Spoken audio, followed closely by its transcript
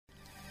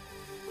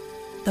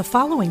The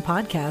following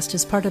podcast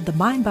is part of the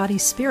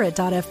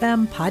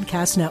MindBodySpirit.fm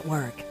podcast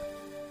network.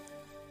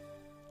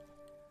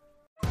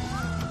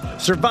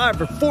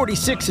 Survivor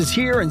 46 is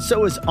here, and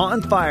so is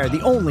On Fire,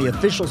 the only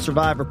official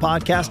Survivor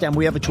podcast, and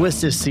we have a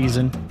twist this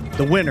season.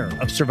 The winner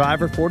of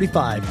Survivor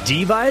 45,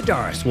 Dee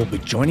Valladares, will be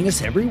joining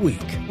us every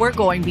week. We're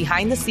going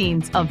behind the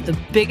scenes of the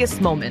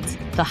biggest moments,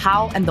 the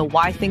how and the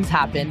why things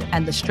happen,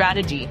 and the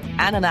strategy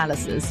and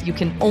analysis you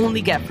can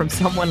only get from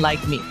someone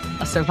like me,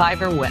 a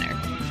Survivor winner.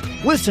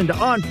 Listen to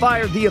On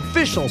Fire, the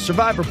official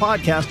Survivor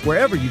podcast,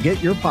 wherever you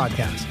get your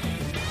podcast.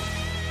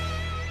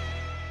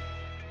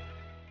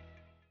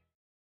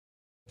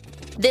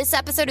 This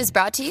episode is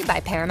brought to you by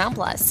Paramount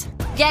Plus.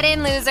 Get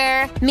in,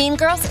 loser! Mean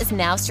Girls is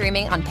now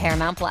streaming on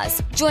Paramount Plus.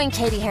 Join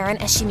Katie Heron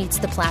as she meets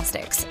the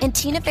plastics in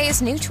Tina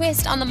Fey's new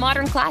twist on the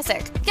modern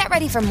classic. Get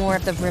ready for more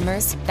of the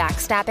rumors,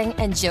 backstabbing,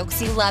 and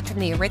jokes you loved from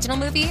the original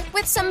movie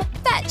with some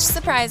fetch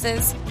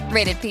surprises.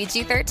 Rated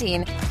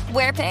PG-13.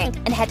 Wear pink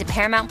and head to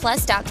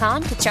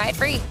ParamountPlus.com to try it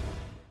free.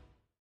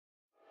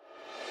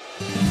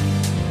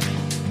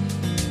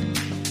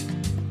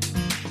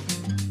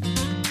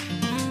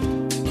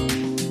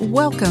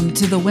 Welcome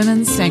to the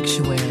Women's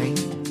Sanctuary,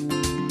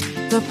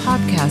 the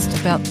podcast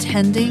about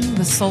tending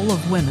the soul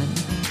of women,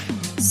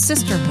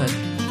 sisterhood,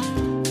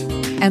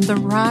 and the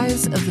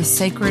rise of the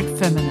sacred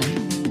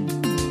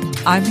feminine.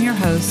 I'm your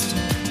host,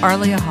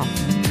 Arlia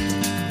Hoffman.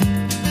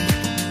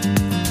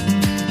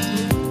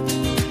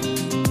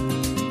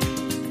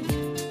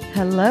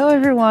 Hello,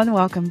 everyone.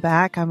 Welcome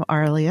back. I'm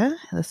Arlia.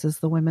 This is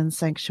the Women's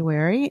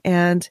Sanctuary.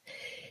 And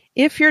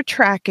if you're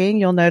tracking,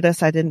 you'll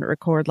notice I didn't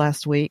record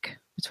last week.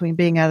 Between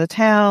being out of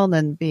town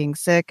and being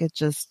sick, it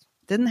just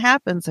didn't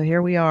happen. So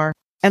here we are.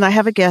 And I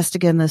have a guest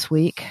again this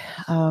week.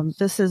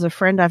 This is a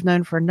friend I've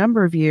known for a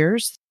number of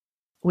years.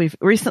 We've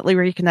recently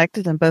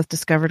reconnected and both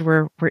discovered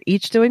we're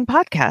each doing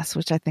podcasts,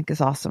 which I think is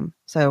awesome.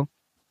 So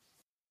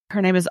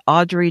her name is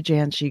Audrey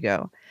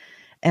Janshego.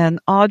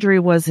 And Audrey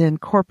was in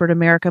corporate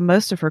America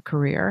most of her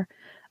career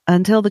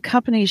until the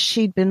company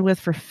she'd been with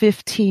for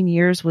 15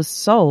 years was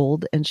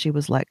sold and she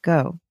was let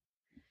go.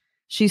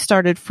 She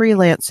started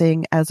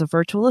freelancing as a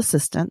virtual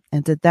assistant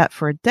and did that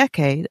for a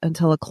decade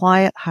until a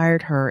client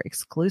hired her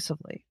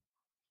exclusively.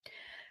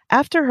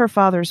 After her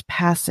father's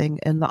passing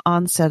and the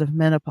onset of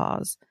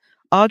menopause,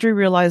 Audrey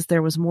realized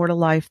there was more to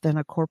life than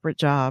a corporate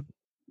job.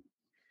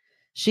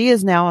 She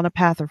is now on a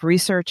path of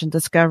research and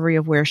discovery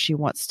of where she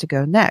wants to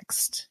go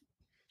next.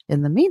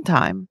 In the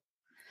meantime,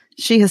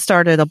 she has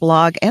started a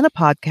blog and a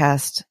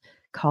podcast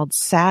called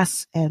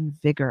Sass and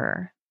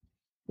Vigor.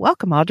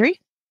 Welcome,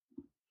 Audrey.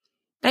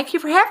 Thank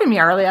you for having me,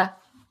 Arlia.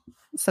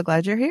 I'm so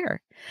glad you're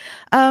here.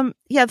 So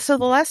the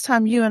last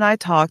time you and I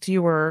talked,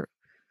 you were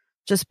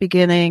just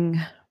beginning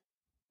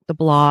the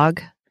blog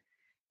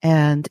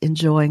and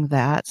enjoying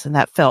that. And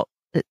that felt,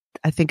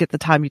 I think at the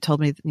time you told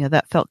me,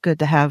 that felt good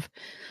to have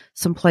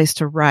some place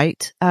to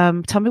write.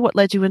 Tell me what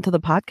led you into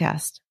the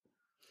podcast.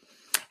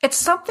 It's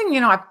something,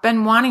 I've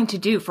been wanting to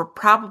do for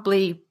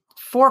probably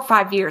 4 or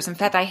 5 years. In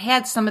fact, I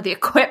had some of the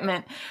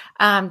equipment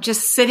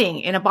just sitting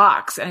in a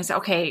box, and I said,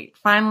 "Okay,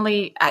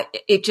 finally, I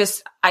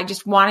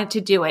just wanted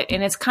to do it."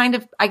 And it's kind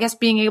of, I guess,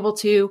 being able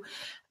to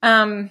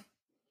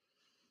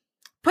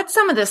put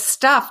some of this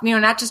stuff,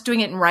 not just doing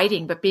it in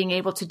writing, but being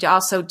able to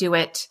also do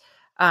it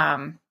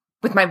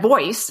with my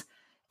voice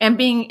and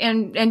being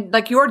and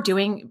like you're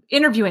doing,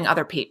 interviewing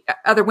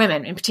other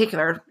women in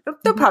particular.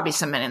 There'll probably be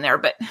some men in there,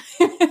 but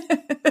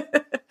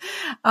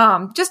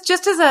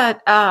just as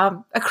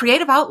a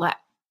creative outlet.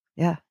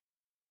 Yeah.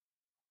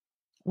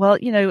 Well,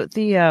 you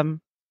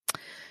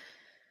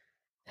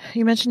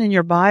mentioned in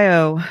your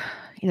bio,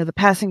 the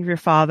passing of your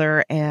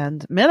father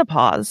and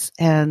menopause.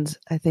 And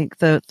I think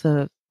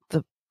the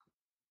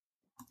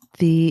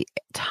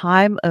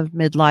time of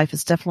midlife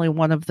is definitely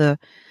one of the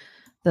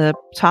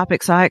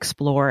topics I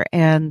explore.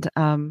 And,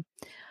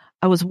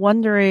 I was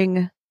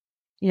wondering,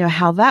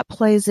 how that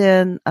plays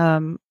in,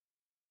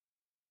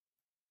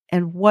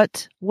 and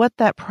what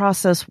that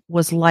process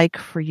was like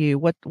for you.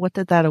 What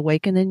did that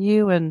awaken in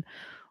you, and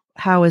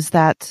how has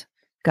that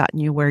gotten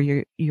you where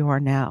you are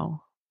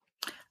now?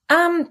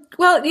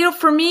 Well,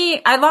 for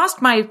me, I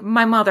lost my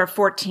mother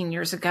 14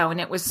 years ago, and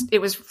it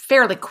was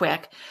fairly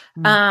quick.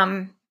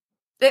 Mm.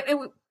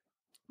 It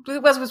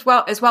was as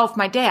well with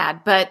my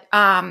dad, but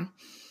I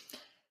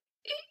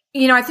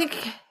think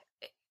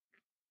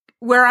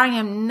where I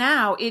am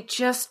now, it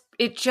just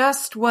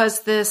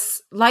was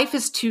this, life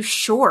is too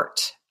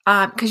short.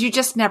 Because you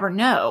just never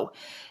know.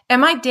 And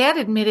my dad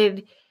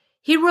admitted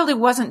he really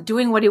wasn't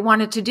doing what he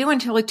wanted to do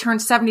until he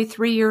turned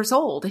 73 years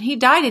old. And he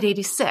died at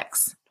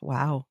 86.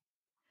 Wow.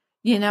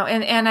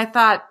 And I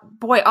thought,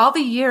 boy, all the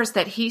years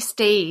that he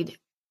stayed,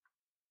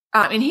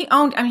 and he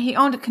owned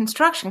a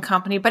construction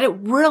company, but it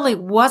really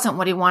wasn't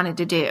what he wanted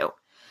to do.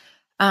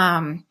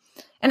 And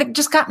it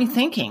just got me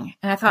thinking.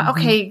 And I thought,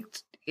 okay,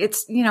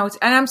 it's,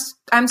 and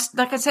I'm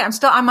like I said,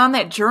 I'm on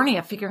that journey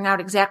of figuring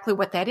out exactly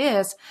what that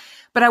is.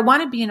 But I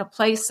want to be in a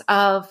place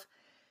of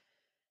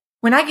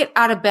when I get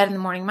out of bed in the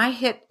morning,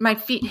 my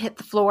feet hit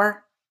the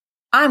floor.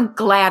 I'm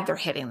glad they're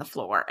hitting the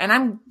floor, and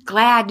I'm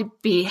glad to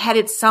be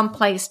headed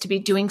someplace to be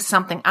doing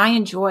something I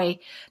enjoy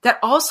that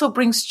also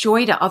brings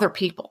joy to other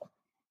people.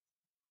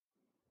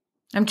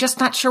 I'm just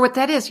not sure what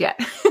that is yet.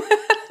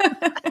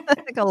 I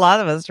think a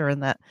lot of us are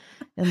in that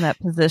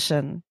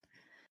position.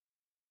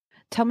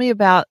 Tell me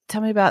about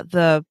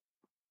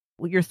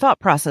your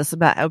thought process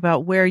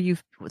about where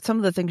some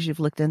of the things you've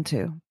looked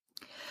into.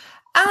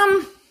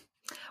 Well,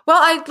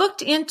 I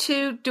looked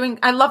into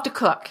I love to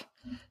cook.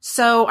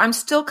 So I'm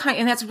still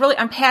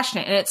I'm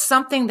passionate, and it's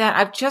something that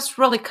I've just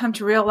really come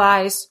to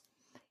realize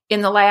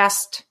in the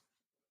last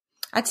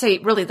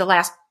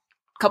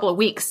couple of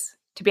weeks,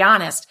 to be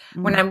honest,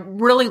 when I'm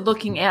really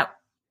looking at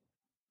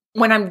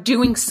when I'm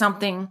doing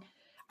something,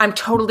 I'm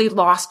totally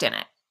lost in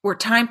it, where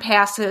time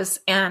passes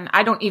and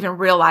I don't even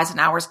realize an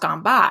hour's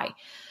gone by.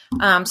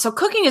 So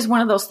cooking is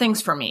one of those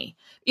things for me,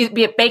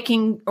 be it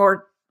baking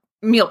or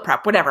meal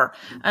prep, whatever.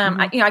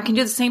 I can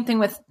do the same thing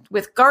with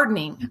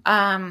gardening.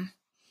 I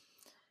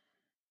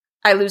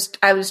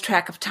lose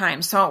track of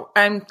time. So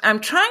I'm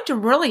trying to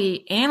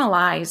really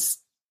analyze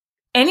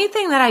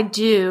anything that I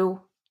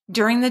do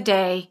during the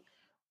day.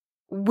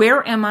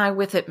 Where am I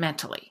with it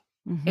mentally?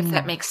 If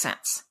that makes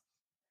sense.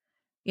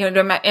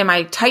 Am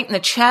I tight in the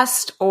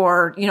chest,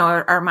 or,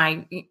 am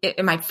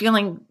I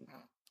feeling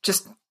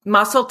just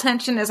muscle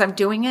tension as I'm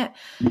doing it?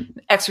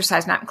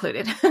 Exercise not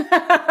included.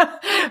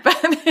 But,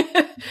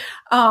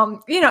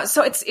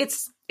 so it's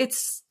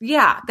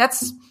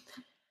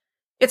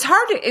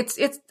hard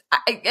to,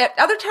 at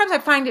other times I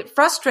find it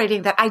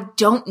frustrating that I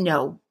don't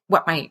know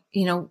what my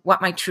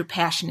true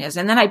passion is.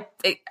 And then I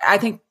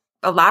think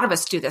a lot of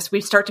us do this. We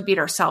start to beat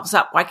ourselves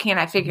up. Why can't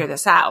I figure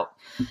this out?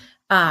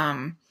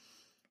 And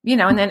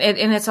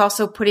then it's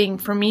also putting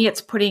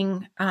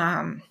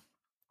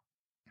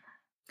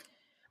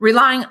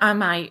relying on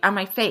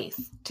my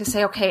faith to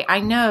say, okay,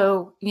 I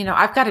know,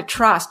 I've got to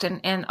trust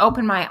and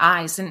open my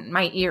eyes and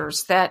my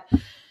ears that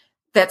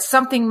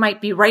something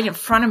might be right in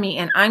front of me,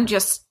 and I'm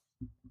just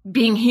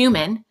being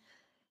human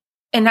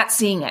and not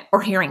seeing it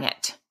or hearing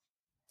it.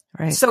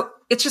 Right. So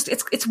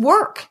it's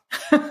work.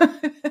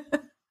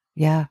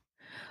 Yeah.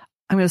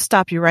 I'm going to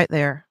stop you right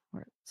there.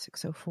 We're at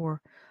 6:04.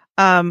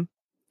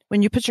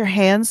 When you put your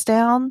hands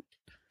down,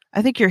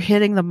 I think you're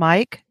hitting the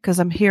mic, because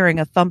I'm hearing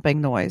a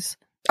thumping noise.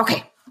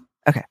 Okay.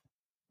 All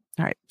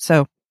right.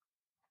 So,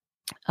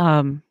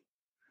 I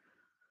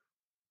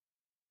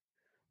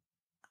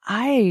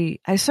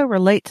so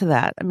relate to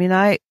that. I mean,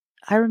 I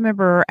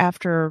remember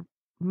after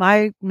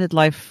my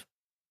midlife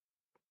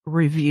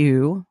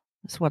review,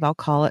 is what I'll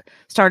call it,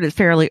 started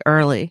fairly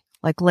early,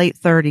 like late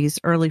 30s,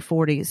 early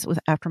 40s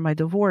after my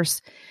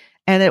divorce.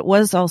 And it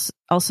was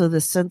also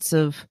this sense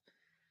of,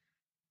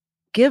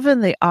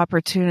 given the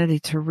opportunity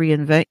to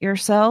reinvent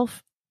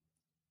yourself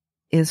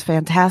is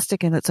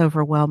fantastic, and it's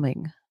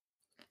overwhelming.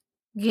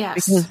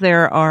 Yes. Because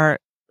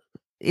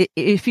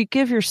if you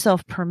give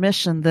yourself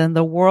permission, then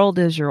the world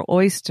is your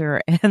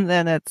oyster, and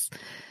then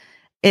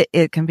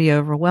it can be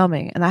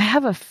overwhelming. And I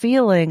have a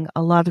feeling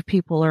a lot of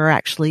people are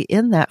actually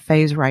in that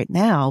phase right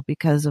now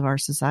because of our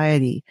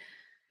society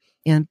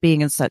in being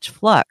in such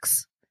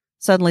flux.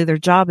 Suddenly their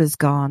job is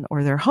gone,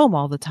 or they're home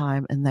all the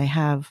time, and they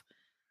have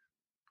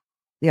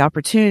the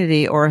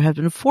opportunity, or have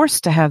been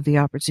forced to have the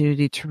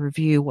opportunity, to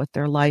review what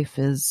their life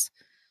is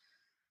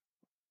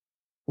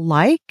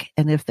like,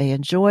 and if they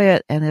enjoy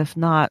it, and if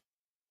not,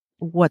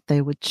 what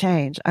they would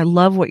change. I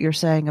love what you're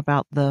saying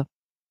about the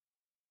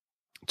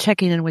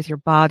checking in with your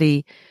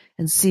body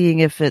and seeing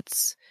if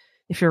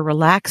you're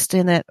relaxed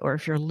in it, or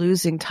if you're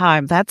losing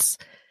time. That's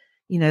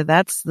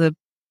to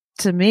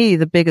me,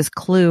 the biggest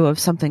clue of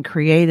something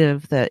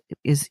creative that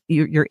is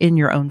you're in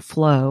your own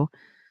flow,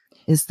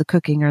 is the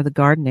cooking or the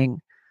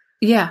gardening.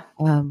 Yeah.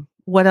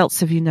 What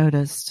else have you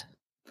noticed?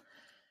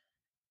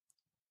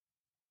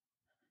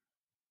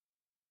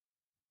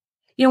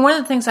 One of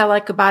the things I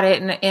like about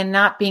it, and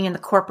not being in the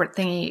corporate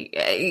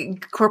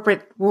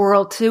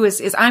world too,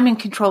 is I'm in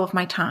control of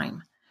my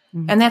time.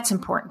 Mm-hmm. And that's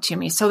important to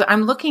me. So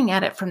I'm looking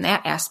at it from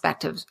that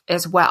aspect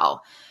as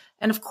well.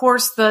 And of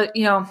course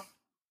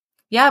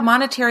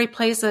monetary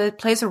plays a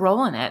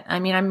role in it.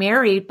 I mean, I'm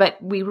married,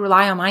 but we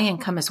rely on my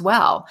income as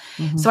well.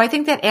 Mm-hmm. So I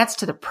think that adds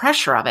to the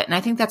pressure of it. And I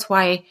think that's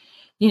why,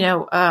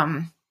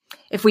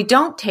 if we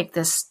don't take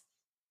this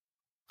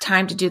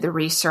time to do the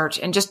research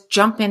and just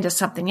jump into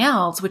something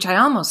else, which I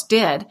almost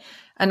did,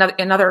 yet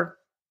another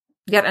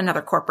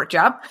corporate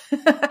job,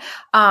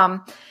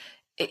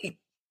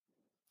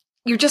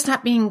 you're just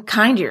not being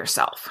kind to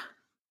yourself.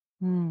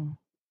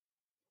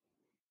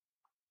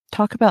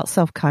 Talk about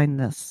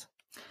self-kindness.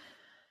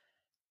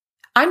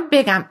 I'm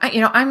big on,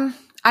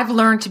 I've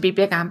learned to be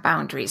big on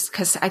boundaries,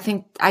 because I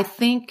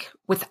think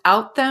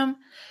without them,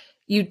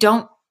 you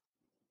don't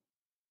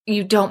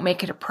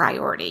make it a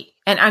priority.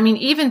 And I mean,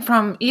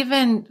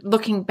 even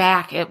looking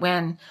back at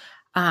when,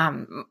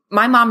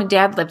 my mom and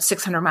dad lived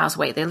 600 miles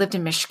away, they lived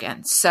in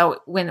Michigan.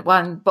 So when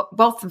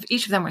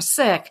each of them were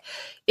sick,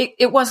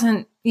 it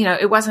wasn't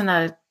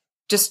a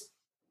just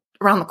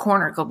around the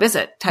corner, go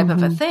visit type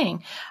of a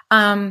thing.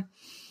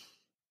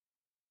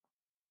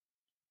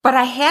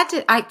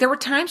 but there were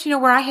times,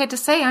 where I had to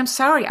say, I'm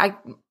sorry,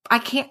 I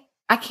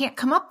can't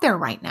come up there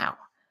right now.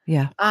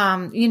 Yeah.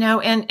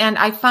 And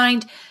I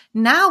find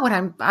now what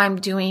I'm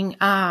doing,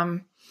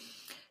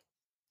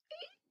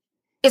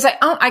 is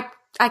I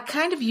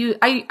kind of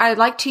I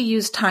like to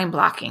use time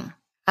blocking.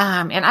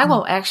 And I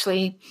will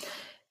actually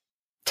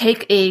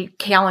take a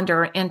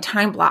calendar and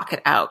time block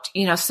it out,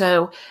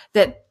 so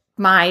that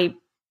my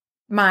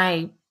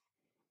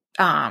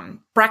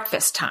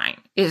breakfast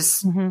time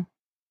is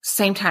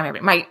same time every,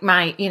 and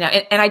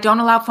I don't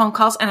allow phone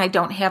calls, and I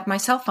don't have my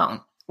cell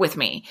phone with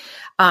me.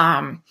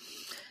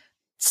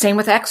 Same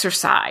with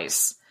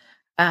exercise.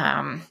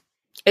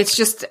 It's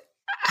just,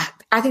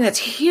 I think that's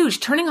huge.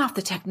 Turning off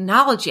the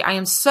technology. I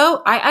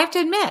have to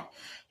admit,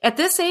 at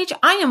this age,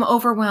 I am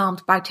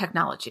overwhelmed by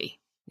technology.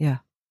 Yeah.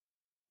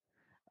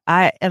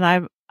 I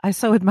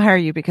so admire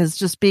you, because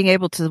just being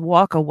able to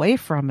walk away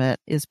from it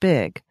is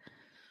big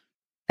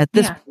at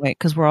this point,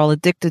 because we're all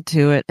addicted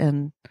to it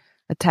and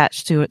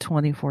attached to it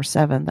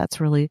 24/7. That's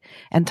really,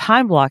 and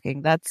time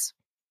blocking, that's,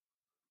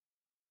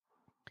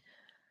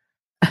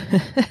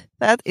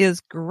 that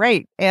is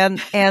great.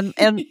 And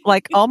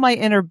like all my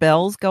inner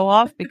bells go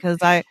off, because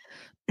I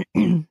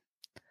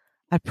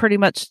pretty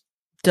much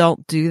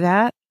don't do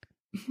that,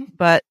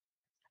 but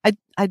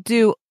I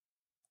do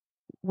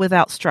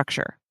without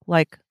structure.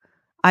 Like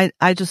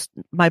I just,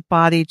 my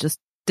body just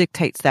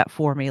dictates that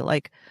for me.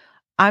 Like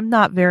I'm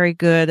not very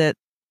good at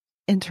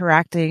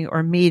interacting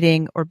or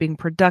meeting or being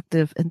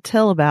productive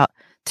until about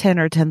 10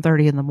 or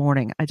 10:30 in the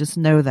morning. I just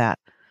know that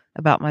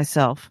about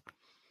myself.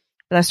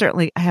 But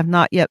I have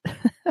not yet,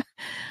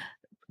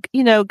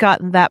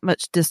 gotten that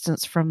much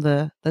distance from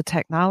the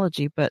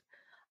technology. But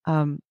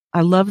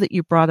I love that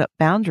you brought up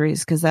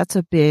boundaries, because it's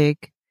a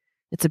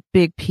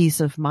big piece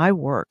of my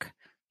work,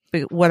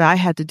 what I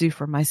had to do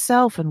for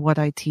myself and what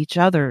I teach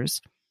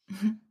others.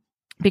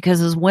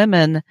 Because as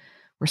women,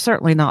 we're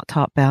certainly not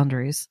taught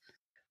boundaries.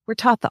 We're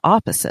taught the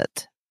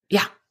opposite.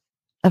 Yeah.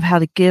 Of how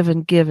to give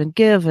and give and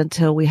give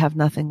until we have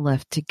nothing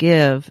left to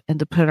give, and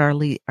to put our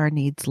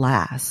needs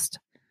last.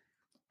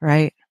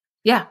 Right?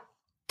 Yeah.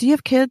 Do you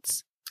have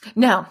kids?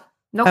 No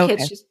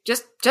kids.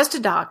 Just a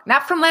dog.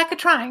 Not from lack of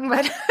trying,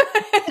 but.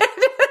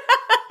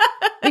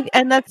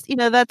 And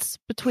that's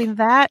between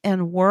that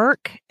and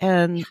work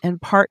and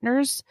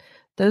partners.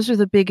 Those are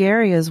the big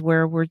areas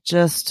where we're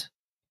just,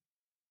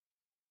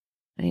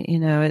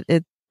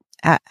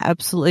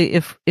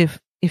 absolutely.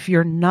 If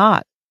you're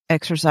not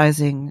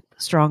exercising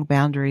strong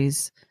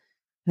boundaries,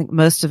 I think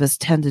most of us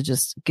tend to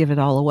just give it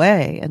all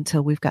away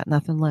until we've got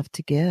nothing left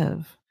to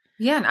give.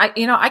 Yeah. And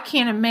I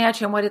can't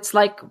imagine what it's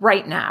like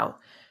right now,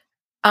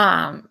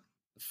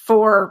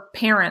 for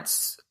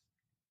parents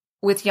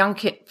with young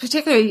kids,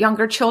 particularly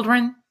younger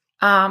children,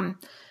 of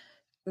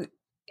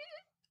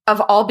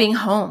all being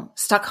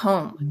stuck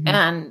home.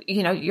 And,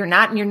 you're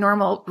not in your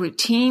normal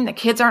routine. The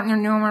kids aren't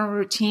in their normal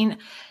routine.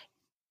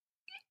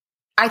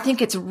 I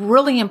think it's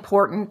really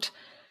important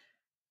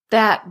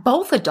that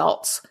both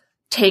adults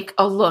take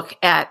a look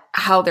at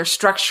how they're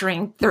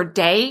structuring their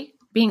day,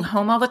 being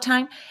home all the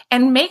time,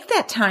 and make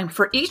that time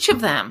for each of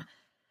them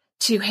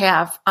to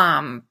have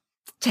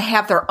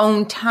their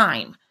own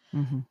time.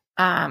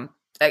 I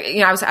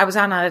was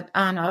on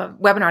a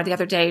webinar the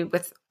other day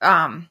with,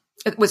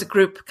 it was a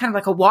group, kind of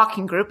like a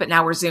walking group, but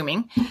now we're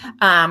Zooming.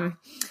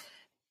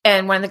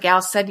 And one of the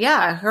gals said,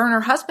 yeah, her and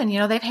her husband,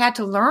 they've had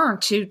to learn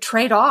to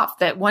trade off,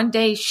 that one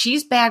day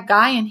she's bad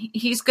guy and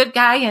he's good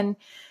guy. And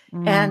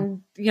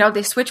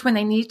they switch when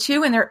they need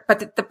to, and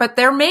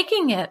they're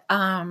making it,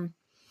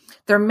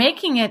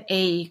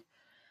 a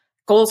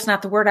goal's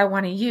not the word I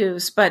want to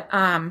use, but,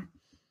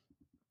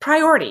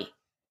 priority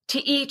to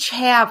each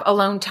have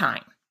alone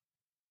time,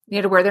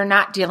 where they're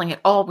not dealing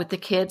at all with the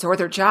kids or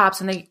their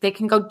jobs, and they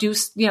can go do,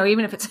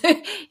 even if it's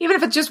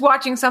just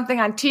watching something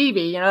on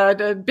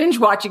TV, binge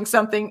watching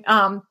something,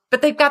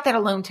 but they've got that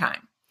alone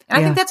time. And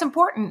I think that's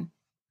important.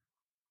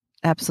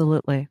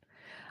 Absolutely.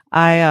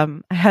 I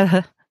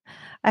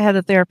had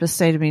a therapist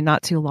say to me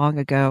not too long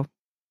ago,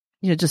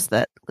 just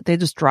that they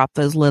just drop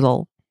those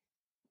little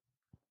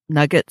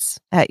nuggets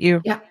at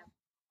you. Yeah.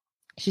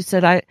 She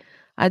said,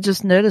 I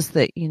just noticed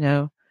that,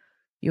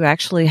 you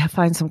actually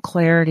find some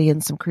clarity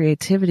and some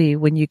creativity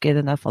when you get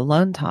enough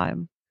alone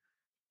time.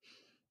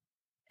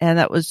 And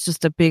that was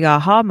just a big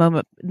aha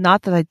moment.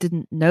 Not that I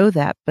didn't know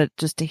that, but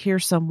just to hear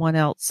someone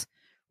else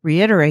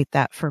reiterate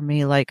that for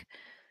me, like,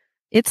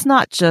 it's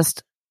not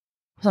just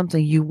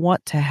something you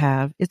want to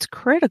have. It's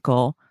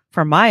critical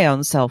for my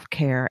own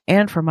self-care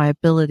and for my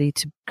ability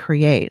to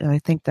create. And I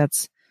think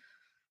that's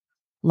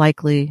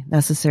likely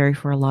necessary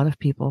for a lot of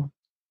people.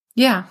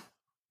 Yeah.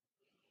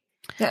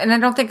 And I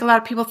don't think a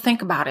lot of people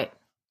think about it.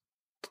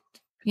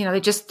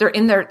 They're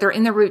in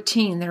their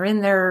routine. They're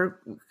in their,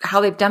 how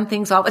they've done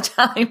things all the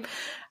time,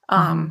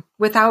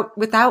 without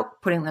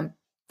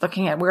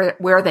looking at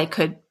where they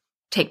could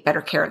take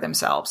better care of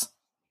themselves.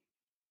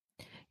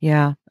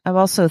 Yeah. I'm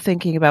also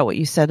thinking about what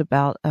you said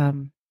about,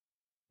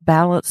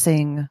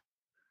 balancing,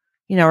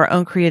 our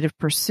own creative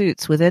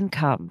pursuits with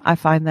income. I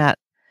find that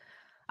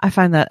I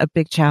find that a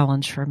big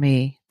challenge for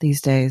me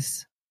these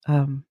days.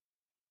 And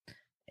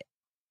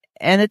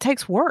it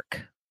takes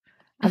work.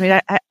 I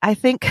mean, I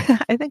think,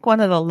 I think one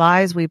of the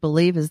lies we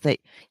believe is that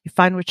you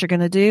find what you're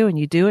going to do and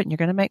you do it and you're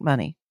going to make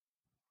money.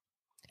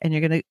 And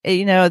you're going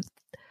to,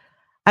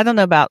 I don't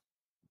know about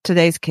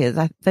today's kids.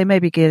 They may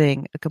be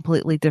getting a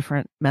completely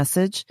different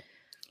message,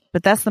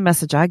 but that's the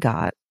message I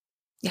got.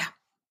 Yeah.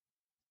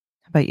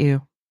 How about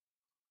you?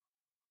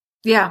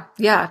 Yeah,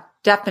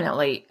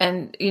 definitely.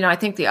 And, I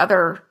think the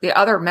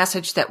other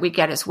message that we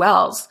get as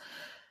well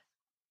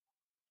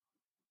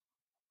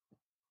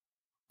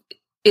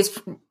is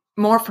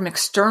more from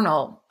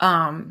external.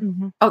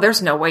 Oh,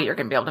 there's no way you're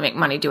going to be able to make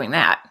money doing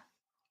that.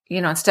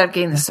 Instead of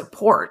getting the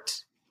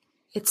support,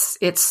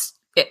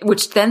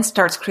 which then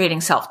starts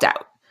creating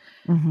self-doubt.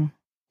 Mm-hmm.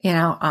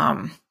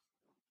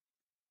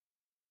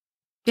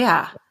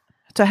 Yeah.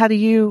 So how do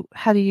you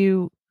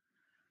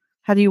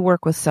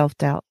work with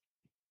self-doubt?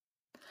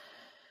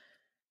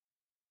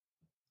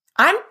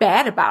 I'm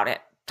bad about it,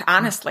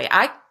 honestly.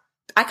 I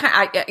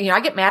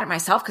get mad at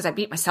myself because I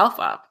beat myself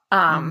up.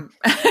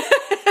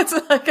 It's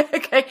like,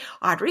 okay,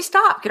 Audrey,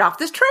 stop, get off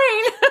this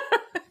train.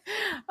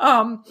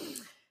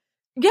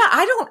 Yeah,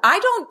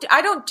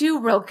 I don't do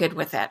real good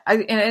with it.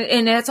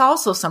 And it's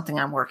also something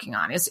I'm working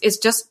on. It's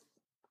just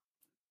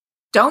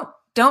don't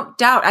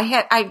doubt.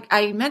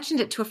 I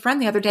mentioned it to a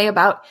friend the other day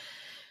about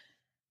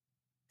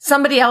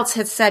somebody else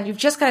had said, you've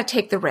just got to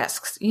take the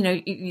risks.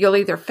 You'll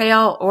either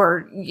fail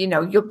or,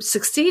 you'll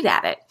succeed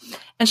at it.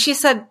 And she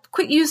said,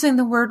 quit using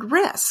the word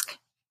risk.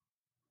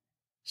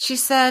 She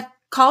said,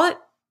 call it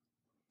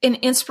an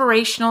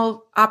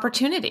inspirational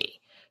opportunity.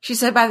 She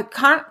said, by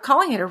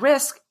calling it a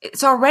risk,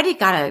 it's already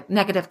got a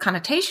negative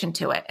connotation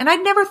to it. And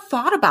I'd never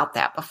thought about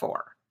that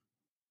before.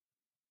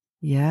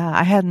 Yeah,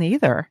 I hadn't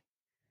either.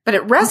 But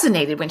it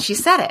resonated when she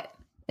said it.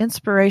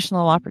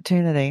 Inspirational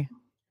opportunity.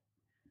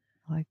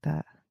 I like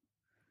that.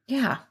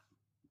 Yeah.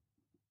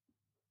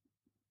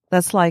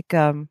 That's like,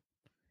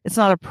 it's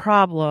not a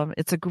problem.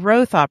 It's a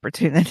growth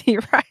opportunity,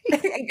 right?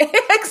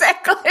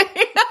 Exactly.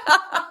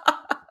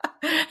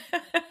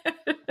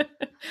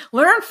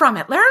 Learn from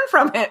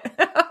it.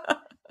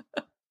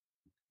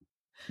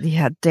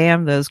 Yeah.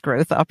 Damn those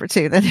growth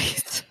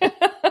opportunities.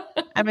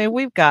 I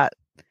mean, I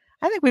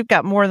think we've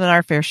got more than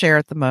our fair share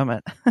at the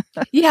moment.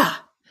 Yeah,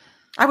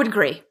 I would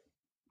agree.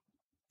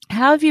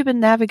 How have you been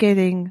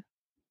navigating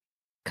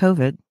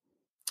COVID?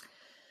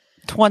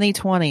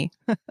 2020.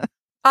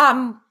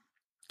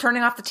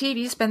 Turning off the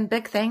TV has been a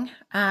big thing.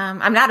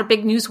 I'm not a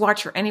big news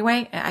watcher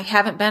anyway. I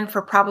haven't been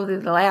for probably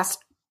the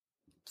last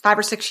 5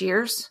 or 6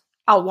 years.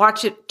 I'll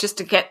watch it just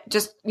to get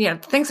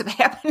things have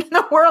happened in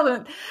the world.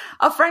 And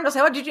a friend will say,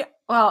 did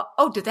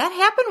that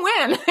happen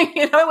when?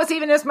 It was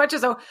even as much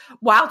as a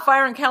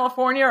wildfire in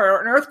California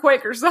or an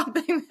earthquake or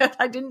something that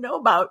I didn't know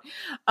about.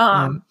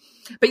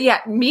 But yeah,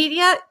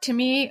 media to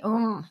me,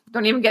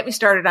 don't even get me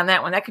started on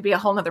that one. That could be a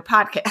whole nother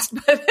podcast.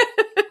 But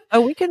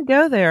oh, we can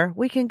go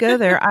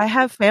there. I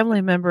have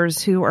family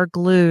members who are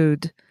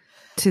glued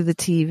to the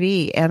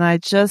TV and I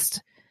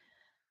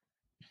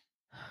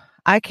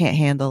can't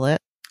handle it.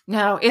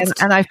 No,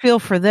 and I feel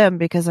for them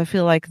because I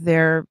feel like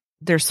they're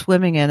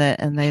swimming in it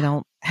and they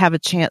don't have a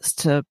chance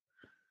to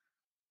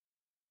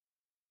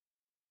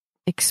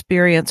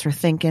experience or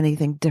think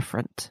anything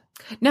different.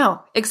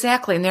 No,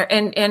 exactly.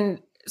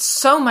 And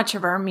so much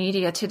of our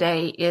media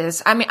today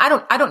is, I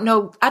don't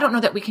know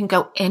that we can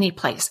go any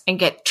place and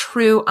get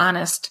true,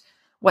 honest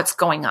what's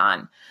going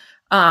on.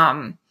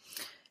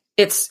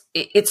 It's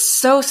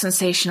so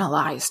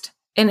sensationalized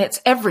and it's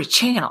every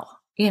channel,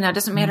 it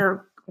doesn't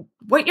matter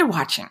what you're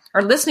watching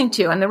or listening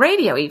to on the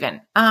radio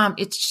even.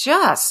 It's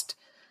just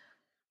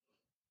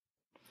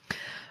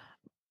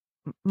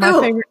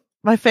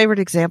my favorite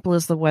example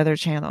is the Weather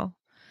Channel.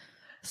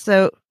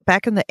 So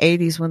back in the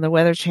 80s when the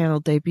Weather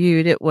Channel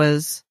debuted, it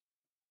was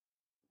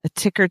a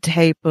ticker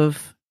tape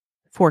of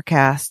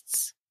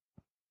forecasts,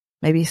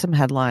 maybe some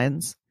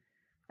headlines,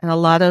 and a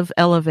lot of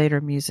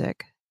elevator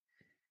music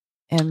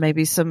and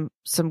maybe some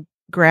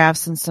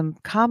graphs and some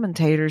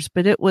commentators,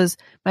 but it was,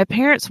 my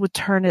parents would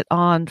turn it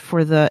on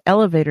for the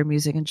elevator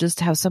music and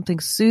just have something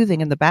soothing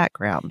in the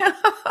background.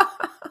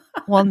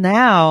 Well,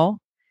 now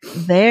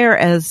they're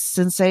as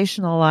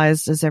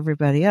sensationalized as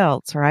everybody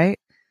else,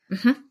 right?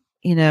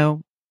 Mm-hmm.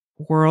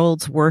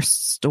 World's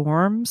worst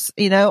storms,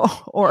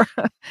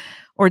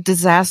 or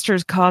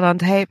disasters caught on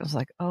tape. I was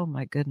like, oh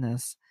my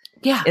goodness.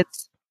 Yeah.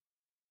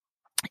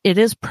 It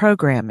is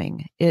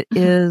programming. It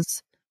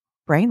is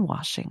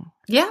brainwashing.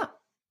 Yeah.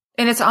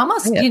 And it's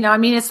almost,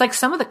 it's like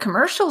some of the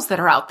commercials that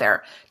are out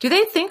there. Do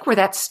they think we're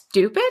that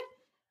stupid?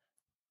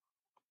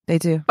 They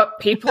do. But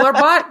people are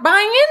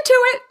buying into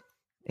it.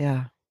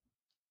 Yeah.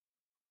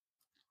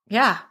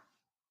 Yeah.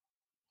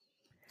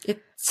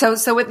 So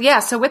with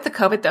the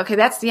COVID, okay,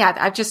 that's, yeah,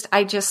 I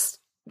just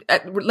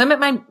limit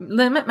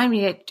my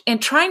media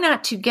and try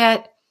not to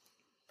get,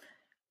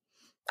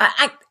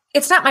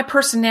 it's not my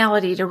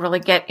personality to really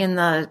get in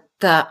the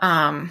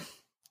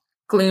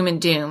gloom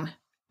and doom.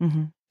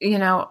 Mm-hmm.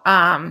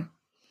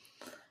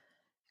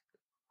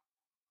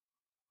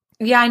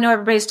 I know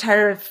everybody's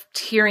tired of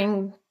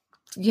hearing,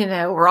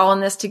 we're all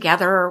in this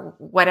together, or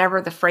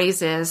whatever the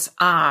phrase is.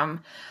 But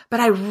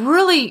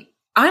I'm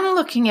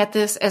looking at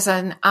this as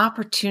an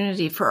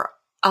opportunity for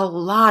a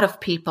lot of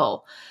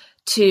people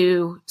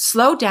to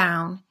slow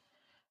down,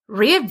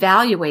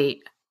 reevaluate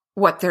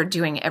what they're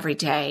doing every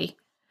day,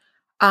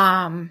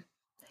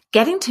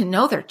 getting to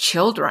know their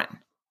children.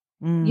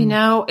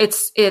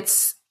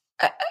 It's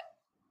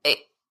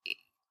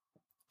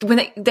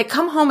when they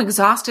come home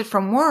exhausted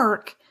from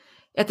work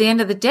at the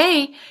end of the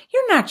day,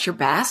 you're not your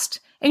best,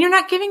 and you're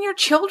not giving your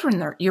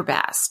children your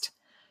best.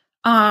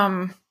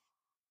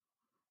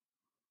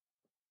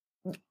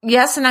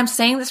 Yes. And I'm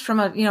saying this from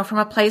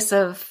a place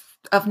of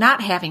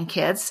not having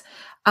kids.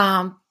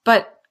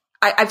 But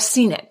I've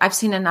seen it. I've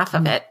seen enough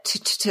of it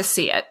to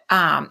see it,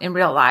 and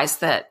realize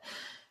that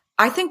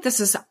I think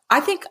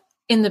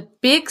in the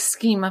big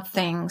scheme of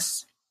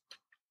things,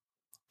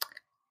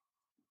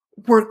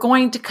 we're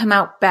going to come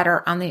out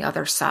better on the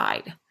other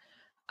side.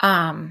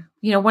 One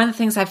of the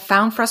things I've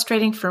found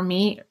frustrating for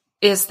me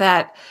is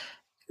that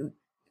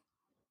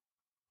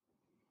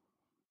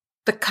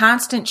the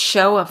constant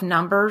show of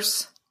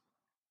numbers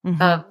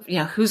of,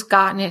 who's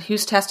gotten it,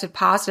 who's tested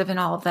positive and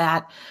all of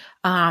that.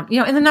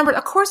 And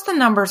of course the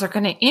numbers are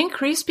going to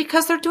increase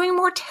because they're doing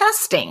more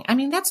testing. I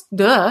mean, that's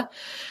duh.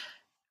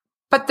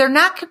 But they're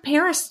not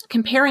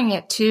comparing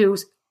it to,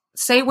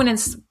 say, when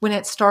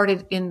it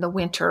started in the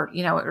winter,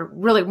 or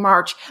really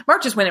March.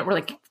 March is when it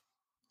really,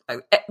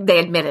 they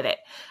admitted it.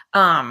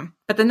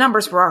 But the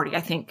numbers were already,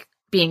 I think,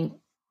 being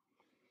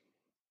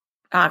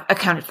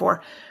accounted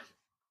for.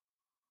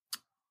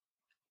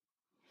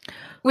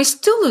 We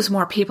still lose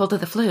more people to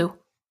the flu.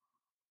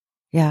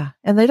 Yeah.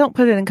 And they don't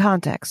put it in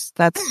context.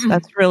 That's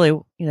really,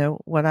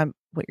 what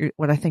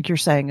I think you're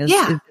saying is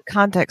the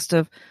context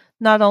of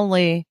not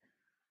only,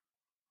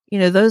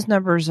 those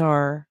numbers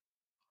are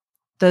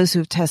those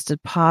who've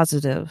tested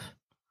positive.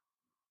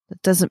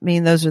 That doesn't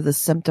mean those are the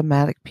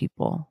symptomatic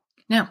people.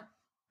 No.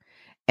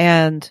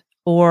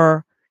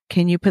 Or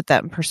can you put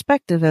that in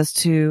perspective as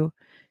to,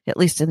 at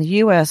least in the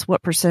U.S.,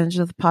 what percentage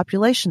of the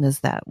population is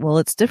that? Well,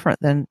 it's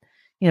different than,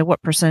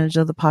 what percentage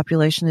of the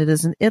population it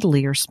is in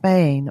Italy or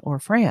Spain or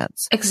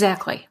France.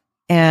 Exactly.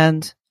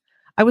 And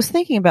I was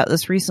thinking about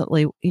this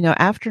recently,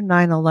 after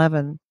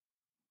 9/11,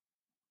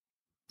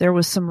 there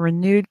was some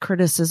renewed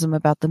criticism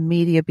about the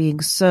media being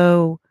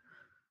so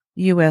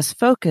U.S.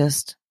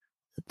 focused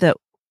that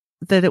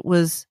it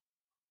was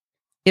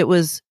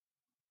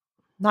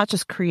not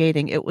just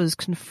creating, it was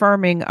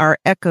confirming our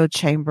echo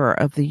chamber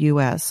of the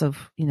U.S.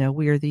 of,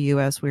 we are the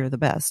U.S., we are the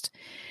best.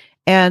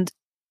 And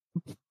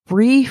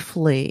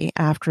briefly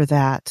after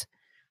that,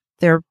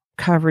 their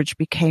coverage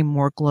became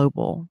more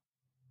global.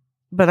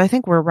 But I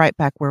think we're right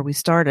back where we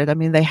started. I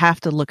mean, they have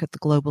to look at the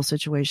global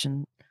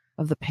situation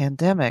of the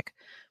pandemic,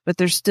 but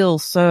they're still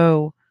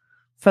so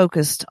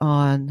focused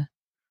on,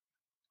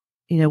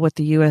 what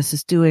the U.S.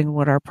 is doing,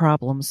 what our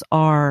problems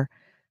are,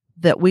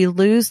 that we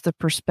lose the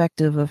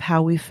perspective of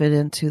how we fit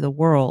into the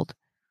world,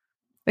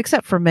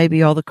 except for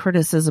maybe all the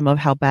criticism of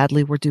how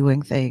badly we're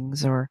doing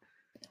things, or,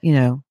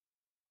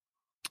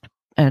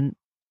 and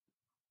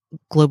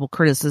global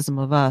criticism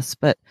of us.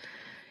 But,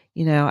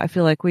 I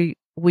feel like we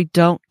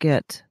don't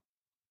get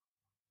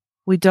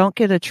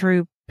a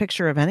true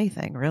picture of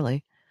anything,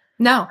 really.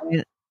 No. I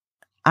mean,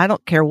 I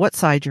don't care what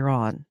side you're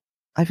on.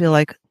 I feel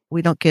like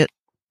we're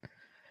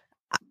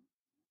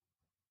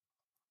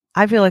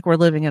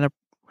living in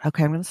I'm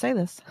going to say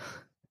this,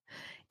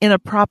 in a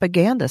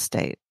propaganda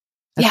state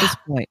at this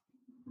point.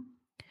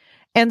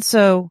 And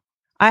so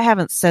I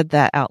haven't said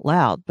that out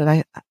loud,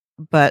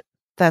 but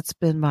that's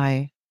been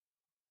my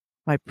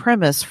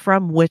premise,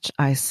 from which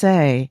I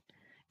say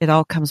it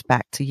all comes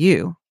back to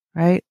you,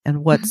 right?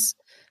 And what's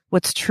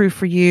true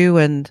for you,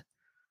 and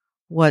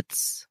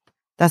that's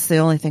the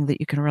only thing that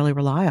you can really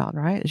rely on,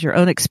 right? Is your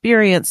own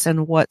experience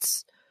and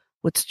what's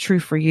true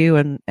for you,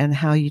 and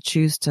how you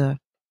choose to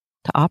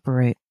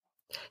operate.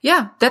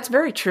 Yeah, that's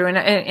very true.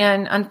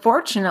 And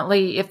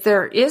unfortunately, if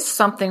there is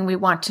something we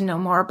want to know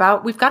more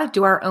about, we've got to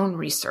do our own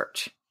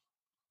research.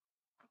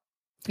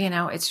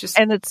 It's just,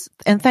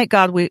 and thank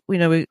God we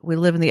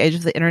live in the age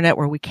of the internet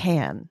where we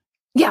can.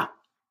 Yeah.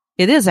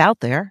 It is out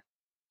there.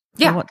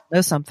 Yeah. You want to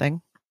know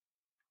something.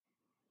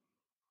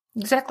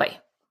 Exactly.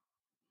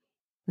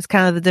 It's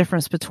kind of the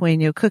difference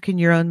between, cooking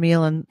your own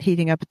meal and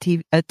heating up a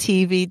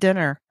TV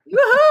dinner.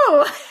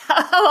 Woohoo!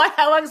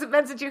 How long has it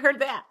been since you heard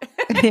that?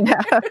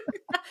 Yeah.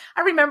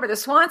 I remember the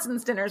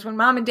Swanson's dinners when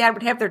Mom and Dad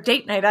would have their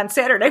date night on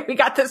Saturday. We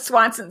got the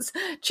Swanson's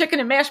chicken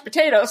and mashed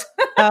potatoes.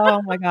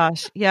 Oh my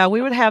gosh. Yeah,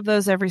 we would have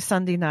those every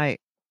Sunday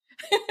night.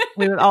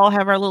 We would all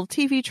have our little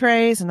TV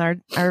trays and our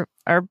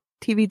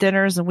TV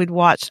dinners, and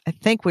I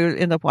think we would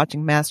end up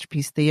watching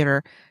Masterpiece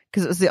Theater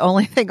because it was the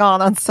only thing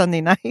on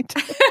Sunday night.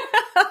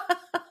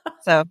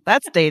 So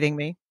that's dating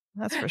me.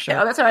 That's for sure.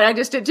 Yeah, that's right. I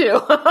just did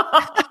too.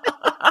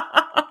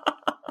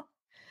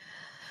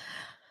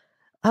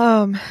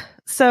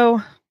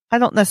 So I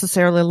don't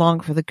necessarily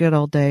long for the good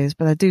old days,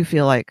 but I do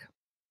feel like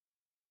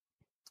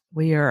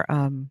we are,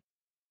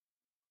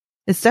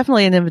 It's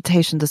definitely an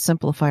invitation to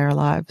simplify our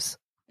lives.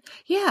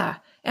 Yeah.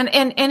 And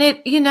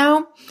it,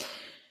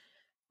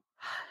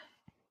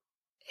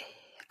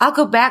 I'll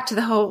go back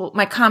to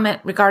my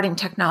comment regarding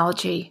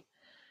technology.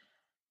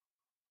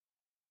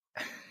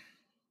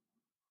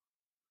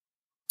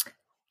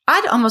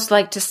 I'd almost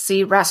like to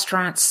see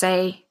restaurants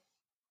say,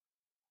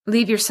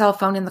 leave your cell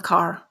phone in the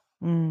car.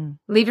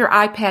 Leave your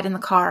iPad in the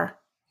car.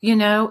 You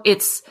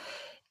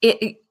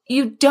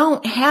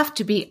don't have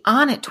to be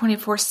on it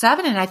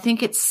 24/7. And I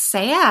think it's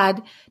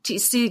sad to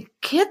see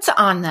kids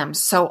on them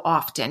so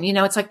often.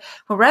 It's like,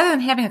 well, rather than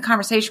having a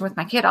conversation with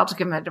my kid, I'll just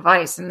give them a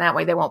device and that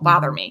way they won't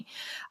bother me.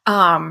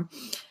 I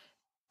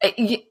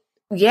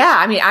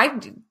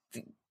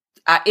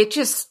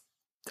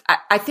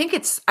think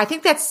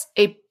that's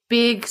a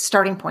big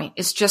starting point,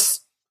 is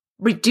just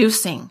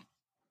reducing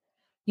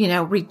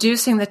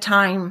the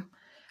time.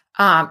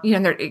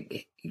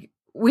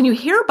 When you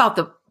hear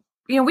about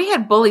we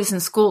had bullies in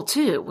school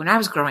too when I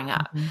was growing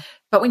up,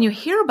 but when you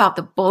hear about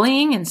the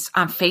bullying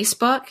on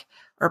Facebook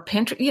or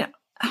Pinterest,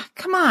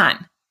 come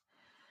on.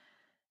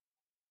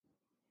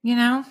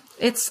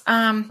 It's,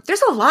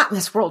 there's a lot in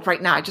this world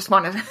right now. I just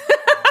want to, you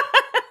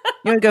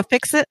want to go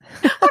fix it?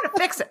 I want to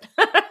fix it.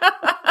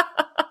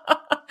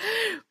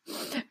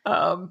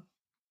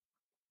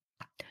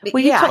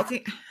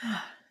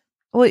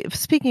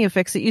 Speaking of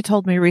fix it, you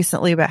told me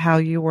recently about how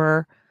you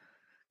were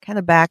kind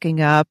of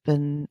backing up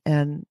and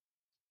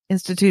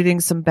instituting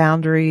some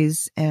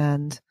boundaries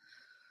and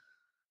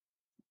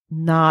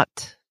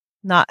not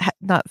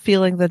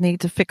feeling the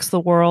need to fix the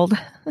world.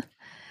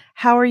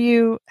 How are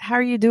you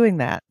doing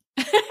that?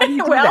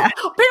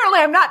 Apparently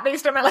I'm not,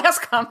 based on my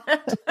last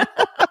comment.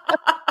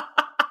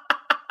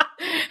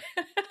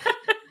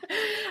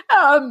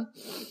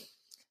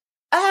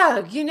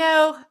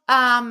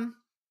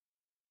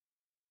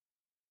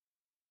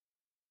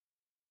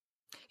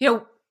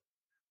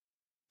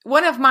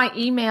 One of my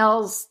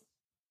emails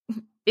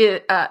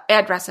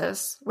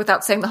addresses,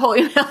 without saying the whole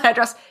email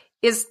address,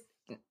 it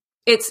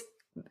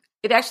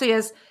actually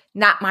is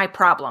not my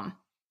problem.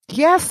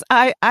 Yes,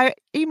 I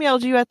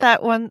emailed you at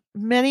that one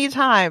many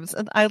times,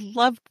 and I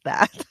loved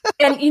that.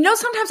 And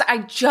sometimes I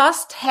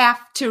just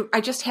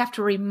have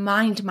to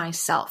remind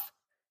myself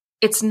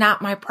it's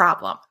not my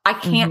problem. I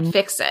can't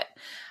fix it.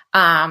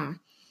 I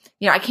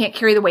can't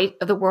carry the weight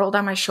of the world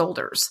on my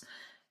shoulders.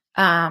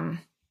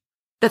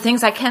 The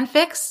things I can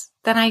fix,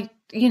 then I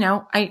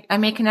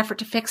make an effort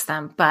to fix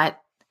them. But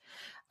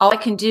all I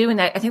can do, and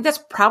I think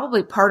that's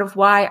probably part of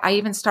why I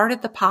even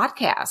started the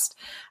podcast,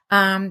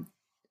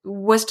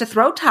 was to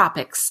throw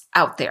topics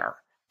out there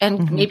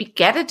and maybe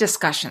get a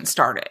discussion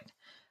started.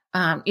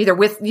 Either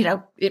with,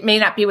 it may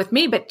not be with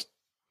me, but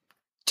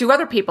two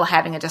other people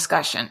having a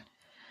discussion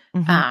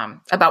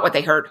about what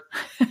they heard.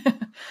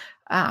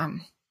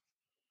 Can't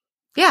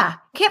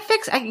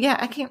fix.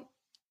 I can't.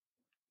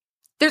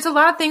 There's a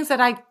lot of things that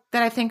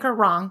I think are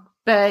wrong,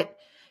 but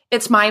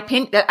it's my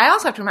opinion. I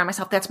also have to remind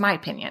myself that's my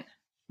opinion,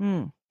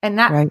 and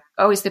not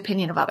always the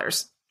opinion of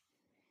others.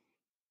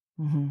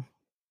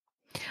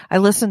 I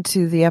listened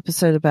to the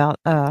episode about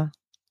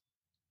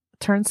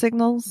turn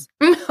signals.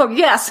 Oh,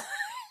 yes.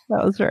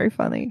 That was very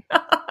funny.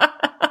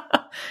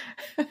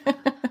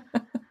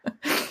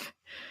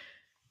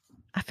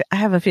 I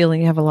have a feeling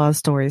you have a lot of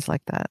stories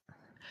like that.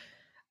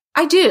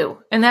 I do.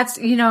 And that's,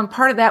 and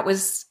part of that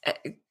was,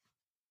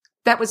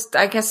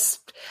 I guess,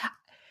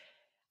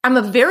 I'm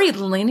a very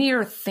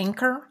linear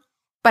thinker,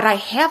 but I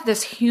have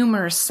this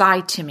humorous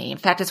side to me. In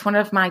fact, it's one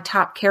of my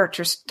top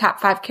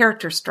 5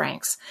 character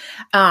strengths.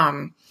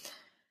 And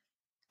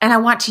I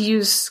want to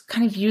use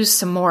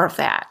some more of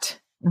that.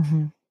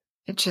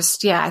 It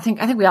just, I think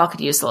we all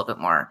could use a little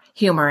bit more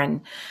humor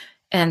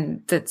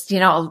and that's,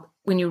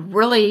 when you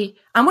really,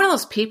 I'm one of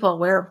those people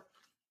where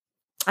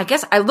I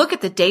guess I look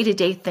at the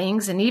day-to-day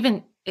things, and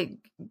even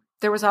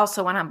there was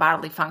also one on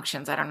bodily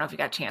functions. I don't know if you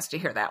got a chance to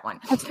hear that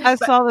one. I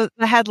saw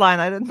the headline.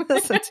 I didn't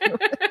listen to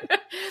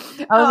it.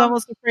 I was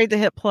almost afraid to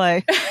hit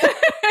play.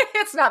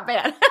 It's not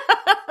bad.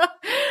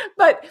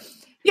 But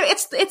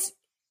it's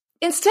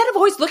instead of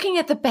always looking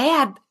at the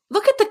bad,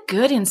 look at the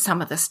good in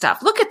some of the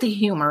stuff. Look at the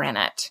humor in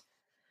it.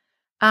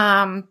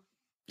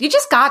 You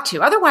just got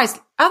to.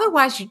 Otherwise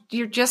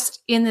you're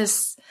just in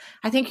this,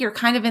 I think you're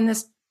kind of in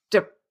this,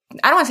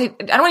 I don't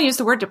want to use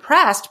the word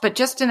depressed, but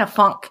just in a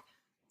funk.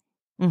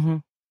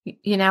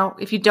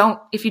 If you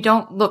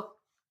don't look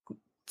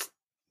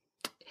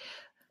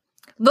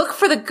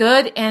for the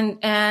good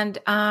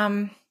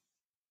and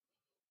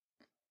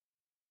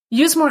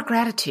use more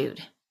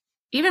gratitude,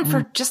 even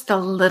for just the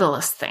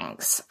littlest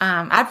things.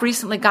 I've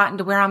recently gotten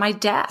to where on my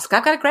desk,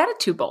 I've got a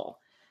gratitude bowl.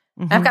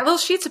 I've got little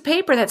sheets of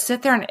paper that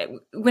sit there, and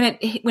when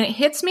it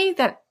hits me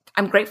that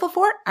I'm grateful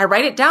for it, I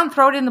write it down,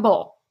 throw it in the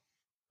bowl.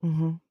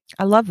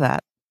 I love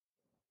that.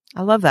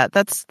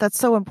 That's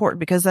so important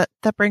because that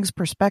brings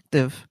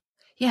perspective.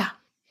 Yeah.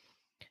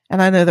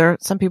 And I know there are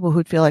some people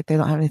who'd feel like they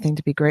don't have anything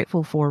to be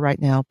grateful for right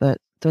now, but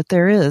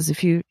there is.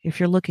 If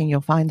you're looking,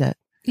 you'll find it.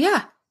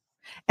 Yeah.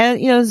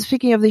 And,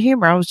 speaking of the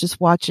humor, I was just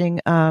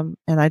watching, and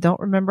I don't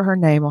remember her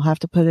name. I'll have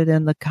to put it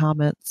in the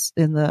comments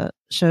in the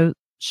show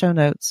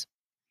notes.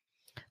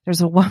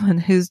 There's a woman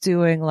who's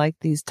doing like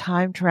these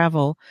time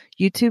travel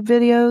YouTube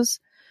videos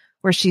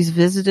where she's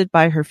visited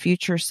by her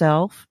future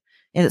self,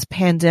 and it's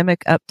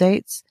pandemic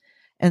updates.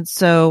 And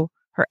so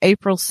her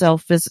April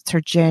self visits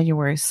her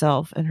January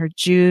self, and her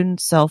June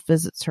self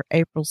visits her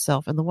April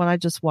self. And the one I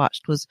just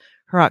watched was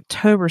her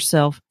October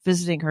self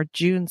visiting her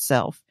June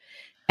self.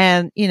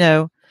 And,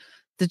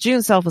 the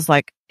June self was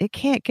like, it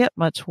can't get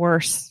much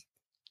worse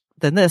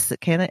than this,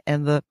 can it?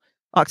 And the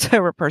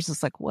October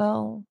person's like,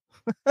 well,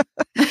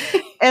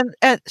 and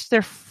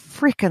they're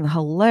freaking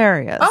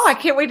hilarious. Oh, I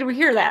can't wait to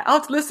hear that. I'll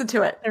have to listen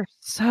to it. They're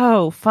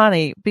so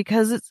funny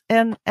because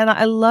and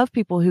I love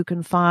people who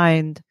can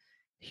find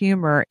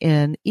humor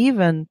in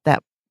even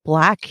that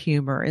black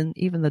humor in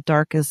even the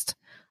darkest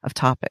of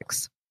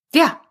topics.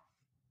 Yeah.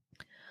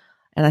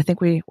 And I think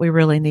we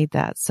really need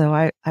that. So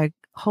I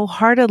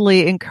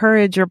wholeheartedly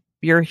encourage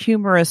your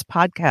humorous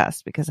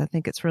podcast because I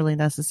think it's really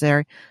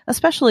necessary,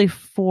 especially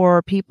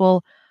for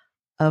people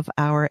of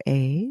our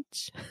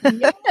age.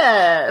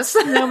 Yes.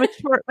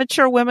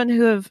 Mature women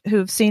who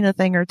have seen a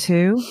thing or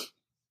two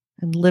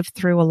and lived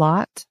through a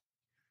lot.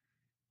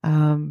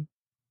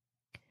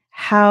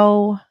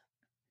 How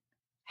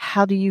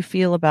do you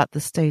feel about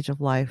the stage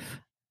of life?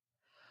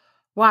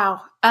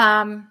 Wow.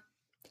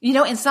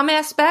 In some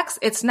aspects,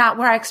 it's not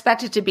where I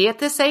expected to be at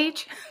this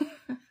age.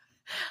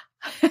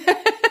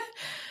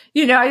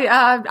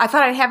 I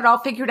thought I'd have it all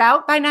figured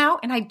out by now,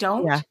 and I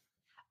don't. Yeah.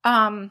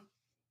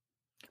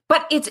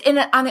 But it's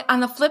on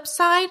the flip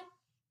side,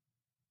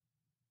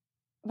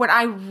 what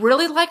I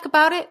really like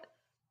about it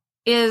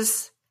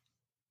is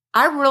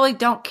I really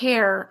don't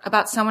care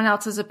about someone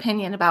else's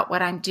opinion about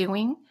what I'm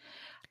doing.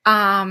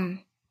 That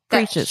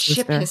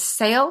ship has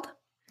sailed.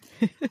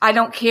 I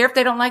don't care if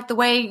they don't like the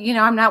way,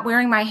 I'm not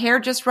wearing my hair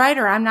just right,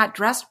 or I'm not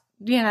dressed,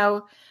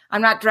 I'm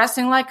not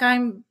dressing like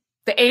I'm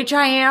the age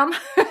I am.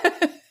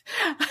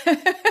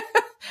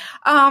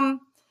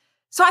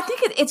 So I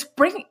think it's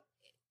bringing,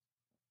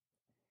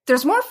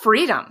 there's more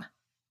freedom.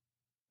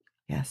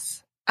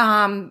 Yes.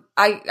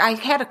 I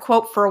had a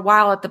quote for a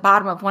while at the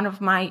bottom of one of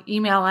my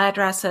email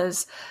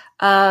addresses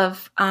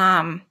of,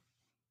 I'm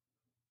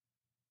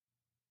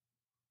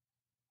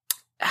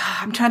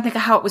trying to think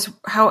of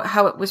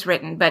how it was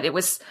written, but it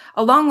was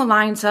along the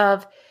lines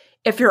of,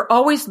 if you're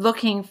always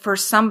looking for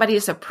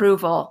somebody's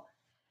approval,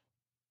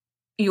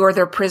 you're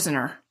their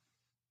prisoner.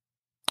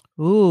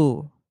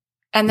 Ooh.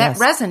 And that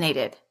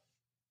resonated.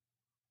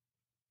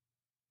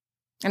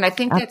 And I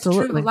think that's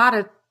true of a lot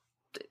of,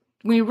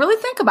 when you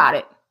really think about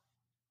it.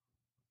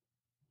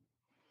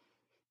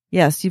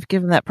 Yes, you've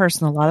given that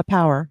person a lot of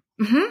power.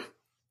 Mm-hmm.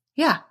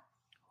 Yeah.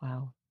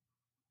 Wow.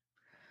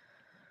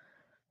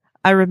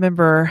 I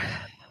remember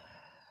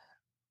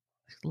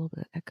a little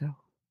bit of echo.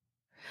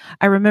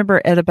 I remember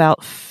at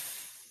about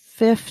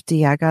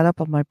 50, I got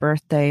up on my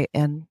birthday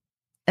and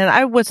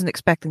I wasn't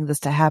expecting this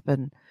to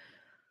happen,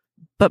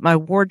 but my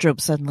wardrobe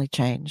suddenly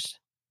changed.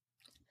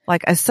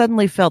 Like I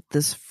suddenly felt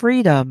this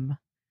freedom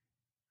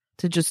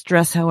to just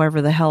dress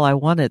however the hell I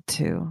wanted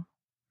to.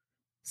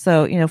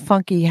 So,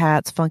 funky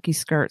hats, funky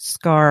skirts,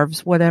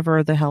 scarves,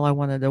 whatever the hell I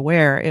wanted to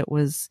wear.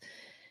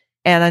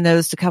 And I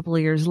noticed a couple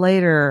of years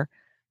later,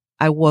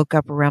 I woke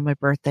up around my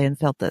birthday and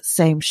felt that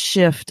same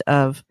shift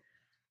of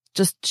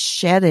just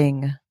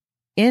shedding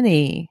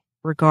any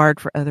regard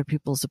for other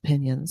people's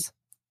opinions.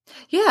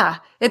 Yeah.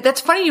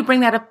 That's funny you bring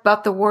that up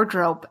about the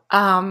wardrobe.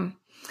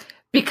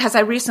 Because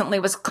I recently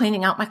was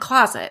cleaning out my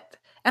closet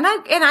and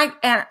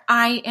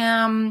I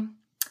am,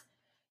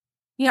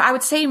 I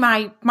would say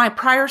my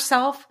prior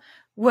self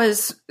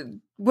was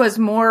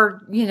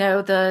more,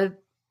 I'm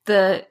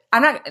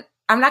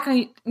not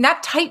going to,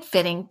 not tight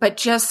fitting, but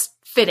just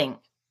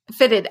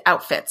fitted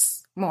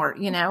outfits more,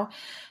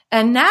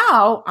 and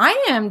now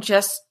I am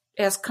just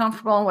as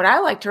comfortable in what I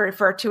like to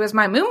refer to as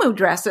my moo-moo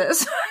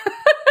dresses.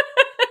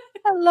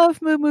 I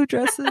love moo-moo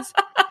dresses.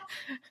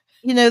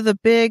 The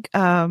big,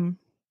 I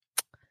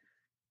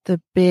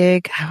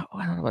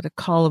don't know what to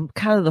call them,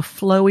 kind of the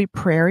flowy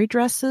prairie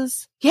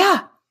dresses.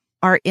 Yeah.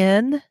 Are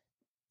in.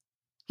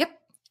 Yep.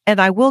 And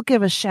I will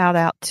give a shout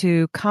out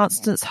to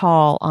Constance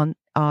Hall on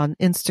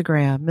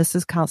Instagram,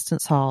 Mrs.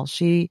 Constance Hall.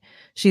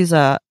 She's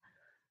a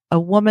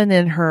woman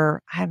in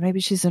her,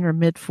 maybe she's in her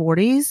mid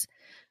 40s,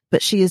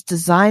 but she is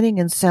designing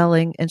and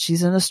selling, and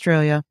she's in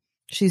Australia.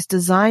 She's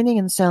designing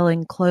and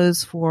selling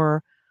clothes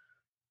for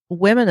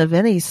women of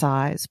any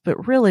size,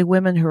 but really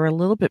women who are a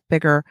little bit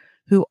bigger,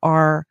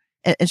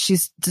 and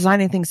she's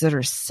designing things that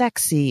are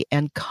sexy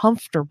and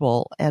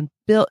comfortable and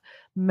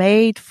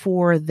made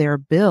for their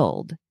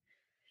build.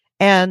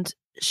 And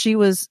she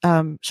was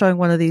showing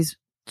one of these.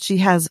 She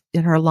has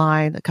in her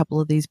line a couple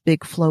of these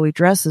big flowy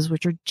dresses,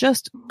 which are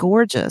just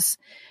gorgeous.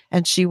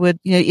 And she would,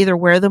 either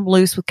wear them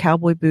loose with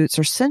cowboy boots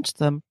or cinch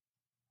them.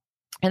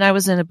 And I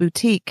was in a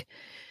boutique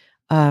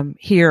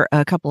here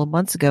a couple of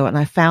months ago, and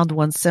I found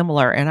one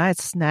similar, and I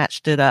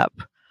snatched it up.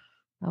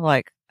 I'm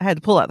like, I had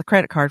to pull out the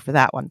credit card for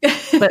that one, but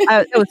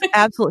it was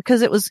absolutely,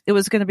 because it was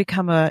going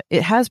to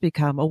it has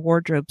become a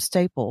wardrobe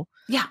staple.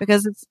 Yeah.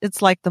 Because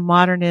it's like the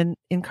modern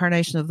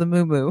incarnation of the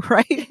muumuu,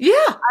 right?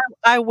 Yeah.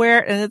 I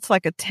wear it and it's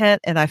like a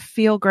tent and I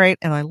feel great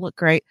and I look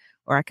great,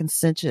 or I can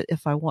cinch it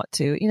if I want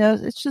to.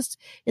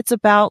 It's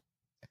about,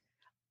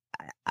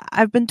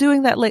 I've been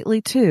doing that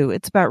lately too.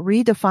 It's about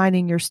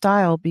redefining your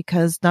style,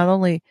 because not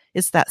only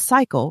it's that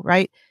cycle,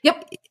 right?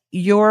 Yep.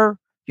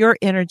 Your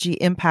energy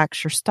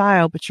impacts your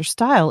style, but your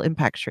style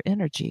impacts your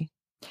energy.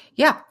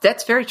 Yeah,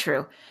 that's very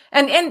true.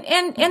 And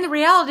the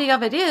reality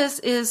of it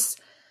is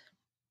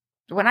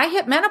when I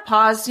hit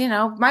menopause,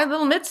 my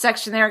little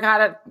midsection there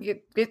I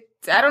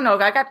don't know,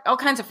 I got all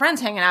kinds of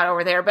friends hanging out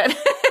over there, but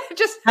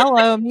just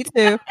hello, me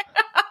too.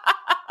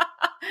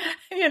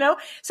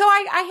 So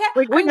I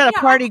had we got a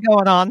party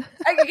going on.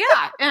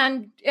 Yeah,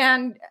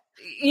 and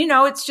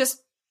it's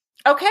just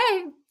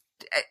okay.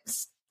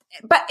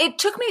 But it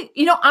took me,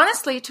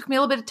 honestly, it took me a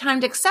little bit of time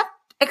to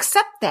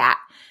accept that.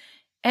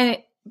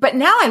 But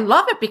now I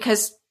love it,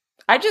 because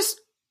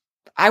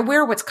I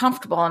wear what's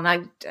comfortable, and I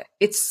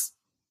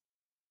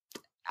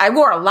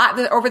wore a lot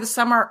over the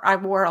summer. I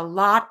wore a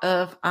lot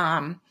of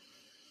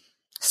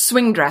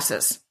swing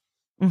dresses.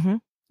 Mm-hmm.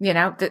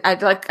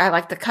 I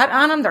like the cut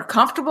on them. They're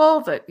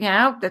comfortable. That's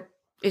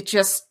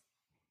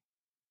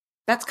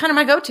kind of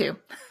my go-to.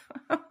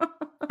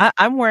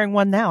 I'm wearing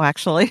one now,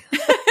 actually.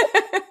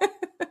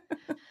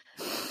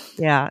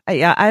 Yeah.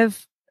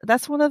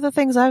 That's one of the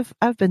things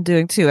I've been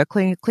doing too.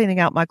 Cleaning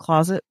out my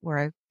closet where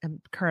I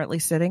am currently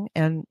sitting,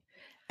 and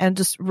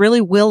just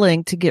really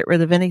willing to get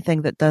rid of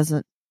anything that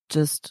doesn't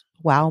just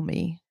wow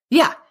me.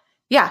 Yeah.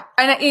 Yeah.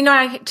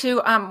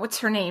 And what's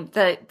her name?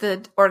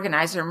 The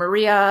organizer,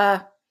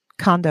 Maria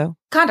Kondo.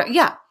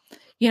 Yeah.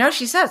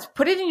 She says,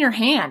 put it in your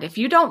hand. If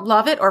you don't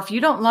love it, or if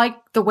you don't like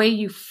the way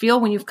you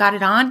feel when you've got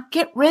it on,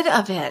 get rid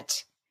of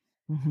it.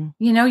 Mm-hmm.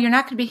 You're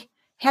not going to be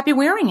happy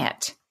wearing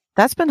it.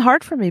 That's been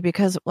hard for me,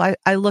 because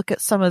I look at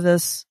some of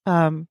this,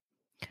 and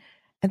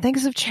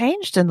things have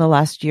changed in the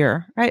last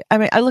year, right? I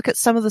mean, I look at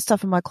some of the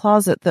stuff in my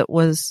closet that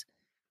was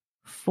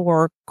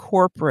for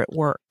corporate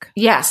work.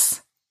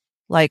 Yes.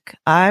 Like,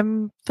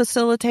 I'm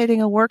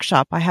facilitating a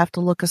workshop. I have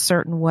to look a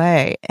certain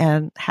way,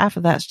 and half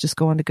of that's just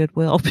going to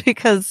Goodwill,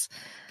 because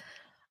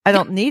I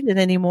don't need it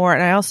anymore,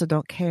 and I also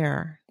don't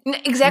care.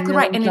 Exactly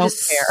right. And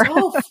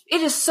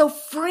it is so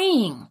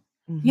freeing,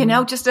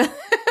 mm-hmm. Just to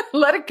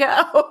let it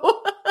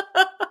go.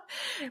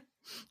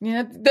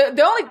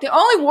 The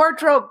only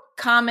wardrobe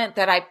comment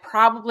that I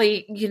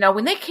probably,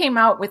 when they came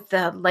out with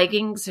the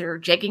leggings or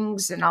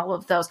jeggings and all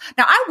of those,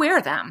 now I wear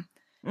them,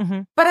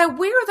 mm-hmm. but I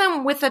wear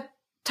them with a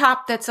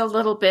top that's a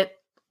little bit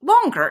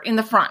longer in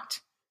the front.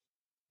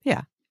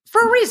 Yeah.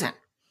 For a reason.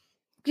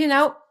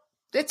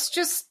 It's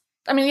just,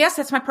 yes,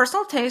 that's my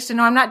personal taste. And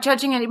I'm not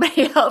judging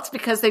anybody else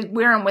because they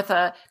wear them with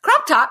a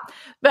crop top,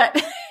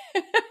 but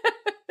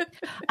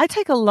I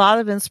take a lot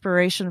of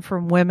inspiration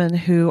from women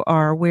who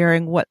are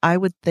wearing what I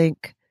would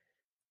think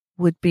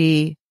would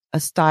be a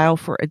style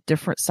for a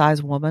different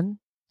size woman.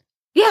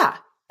 Yeah.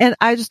 And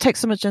I just take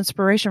so much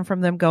inspiration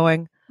from them,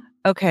 going,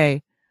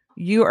 okay,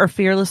 you are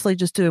fearlessly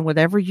just doing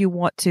whatever you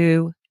want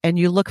to, and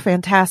you look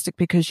fantastic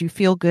because you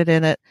feel good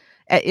in it.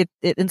 It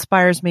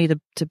inspires me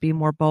to be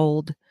more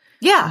bold.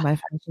 Yeah. In my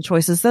fashion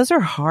choices. Those are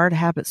hard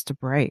habits to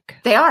break.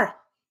 They are.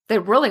 They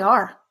really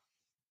are.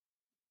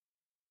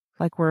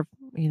 Like we're,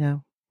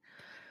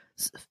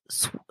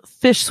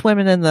 fish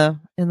swimming in the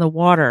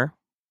water,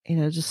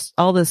 just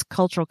all this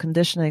cultural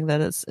conditioning that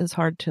is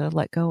hard to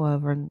let go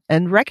of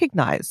and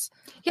recognize.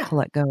 Yeah. To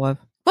let go of.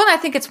 Well, I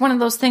think it's one of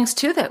those things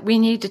too that we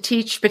need to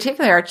teach,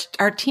 particularly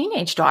our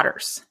teenage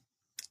daughters.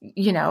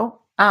 They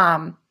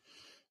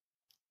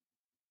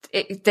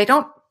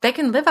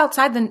can live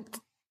outside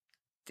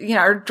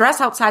or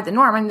dress outside the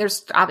norm.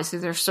 There's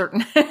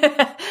certain,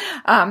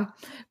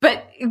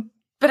 but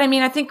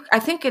I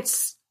think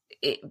it's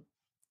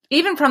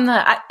even from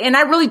and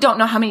I really don't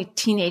know how many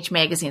teenage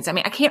magazines. I'm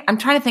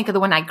trying to think of the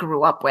one I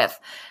grew up with.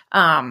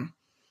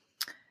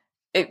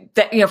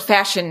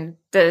 Fashion,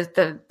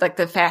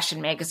 the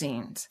fashion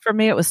magazines. For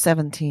me, it was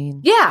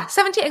 17. Yeah,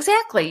 17,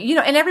 exactly.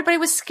 And everybody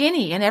was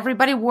skinny and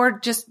everybody wore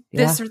just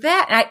this or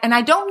that. And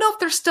I don't know if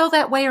they're still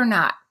that way or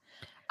not.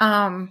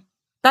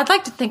 But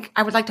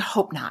I would like to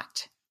hope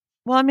not.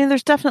 Well,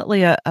 there's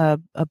definitely a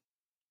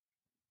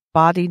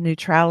body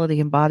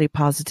neutrality and body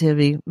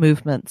positivity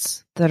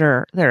movements that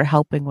are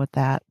helping with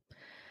that.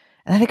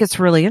 And I think it's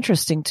really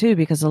interesting too,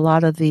 because a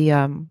lot of the,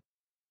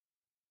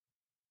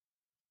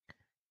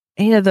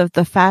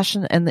 the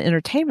fashion and the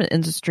entertainment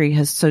industry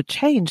has so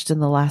changed in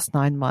the last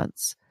 9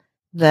 months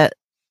that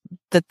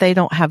they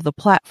don't have the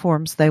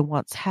platforms they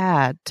once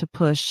had to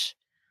push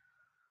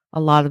a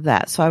lot of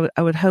that. So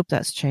I would hope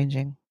that's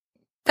changing.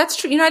 That's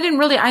true.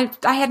 I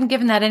hadn't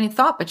given that any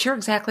thought, but you're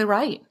exactly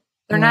right.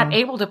 They're not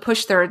able to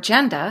push their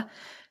agenda,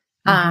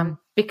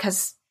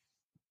 because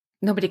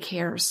nobody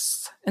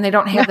cares and they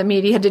don't have the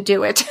media to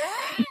do it.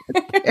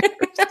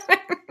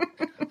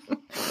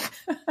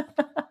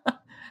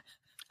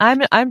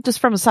 I'm just,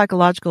 from a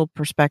psychological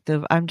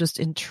perspective, I'm just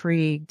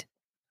intrigued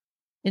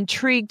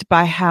intrigued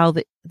by how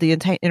the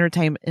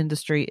entertainment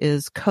industry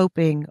is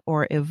coping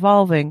or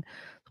evolving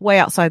way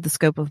outside the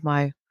scope of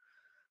my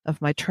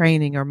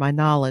training or my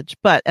knowledge.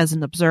 But as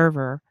an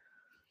observer,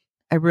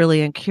 I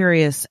really am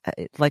curious,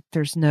 like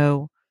there's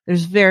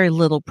very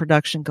little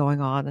production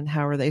going on, and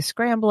how are they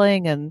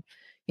scrambling, and,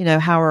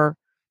 how are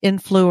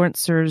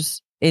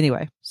influencers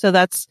anyway. So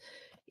that's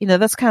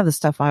kind of the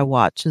stuff I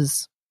watch,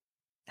 is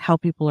how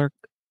people are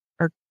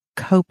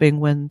coping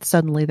when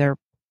suddenly their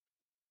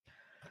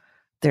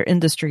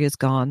industry is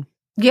gone.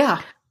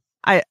 Yeah.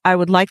 I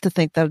would like to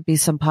think that would be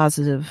some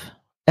positive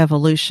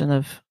evolution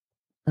of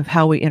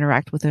how we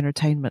interact with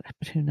entertainment,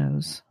 but who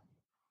knows?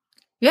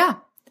 Yeah.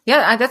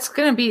 Yeah. That's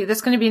going to be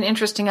an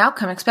interesting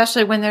outcome,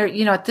 especially when they're,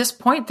 at this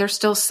point, they're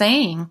still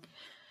saying,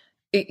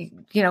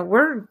 we're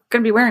going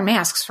to be wearing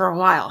masks for a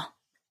while.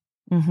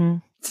 Mm-hmm.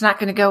 It's not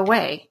going to go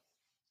away.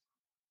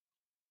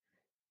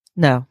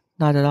 No,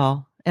 not at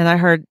all.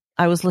 And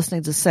I was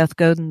listening to Seth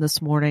Godin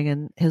this morning,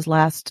 and his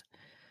last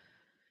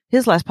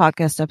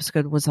podcast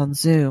episode was on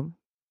Zoom.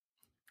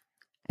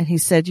 And he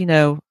said,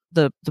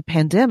 the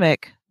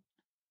pandemic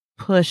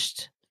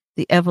pushed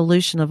the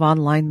evolution of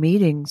online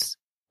meetings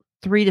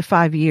 3 to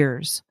 5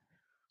 years,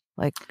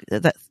 like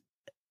that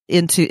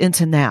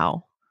into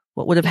now.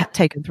 What would have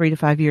taken 3 to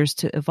 5 years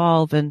to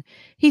evolve. And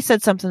he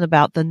said something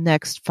about the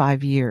next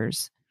 5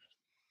 years.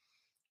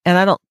 And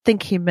I don't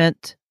think he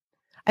meant,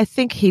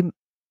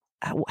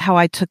 how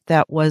I took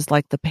that was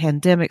like the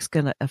pandemic's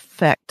going to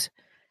affect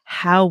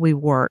how we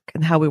work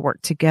and how we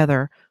work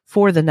together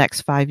for the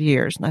next 5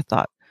 years. And I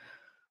thought,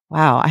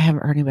 wow, I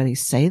haven't heard anybody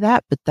say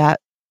that, but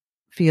that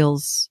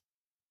feels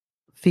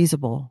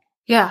feasible.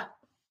 Yeah.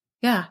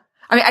 Yeah.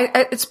 I mean,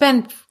 it's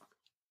been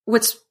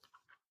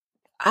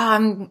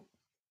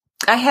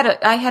I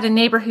had a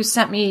neighbor who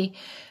sent me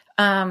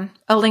a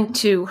link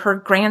to her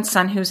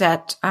grandson who's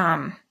at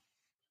I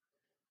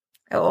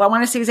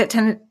want to say he's at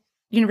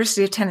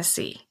University of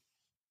Tennessee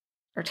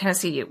or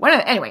Tennessee U.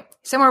 Anyway,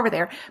 somewhere over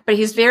there. But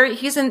he's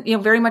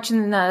very much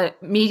in the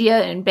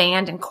media and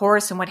band and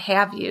chorus and what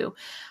have you.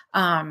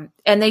 And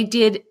they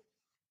did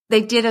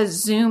a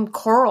Zoom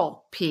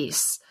choral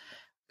piece.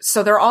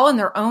 So they're all in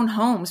their own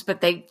homes, but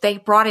they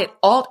brought it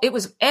all. It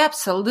was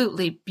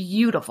absolutely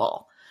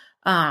beautiful.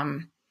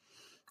 And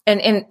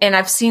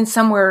I've seen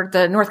somewhere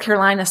the North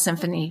Carolina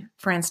Symphony,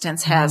 for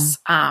instance, has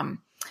done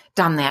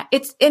that.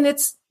 It's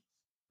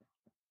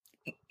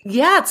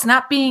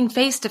not being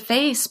face to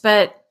face,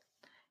 but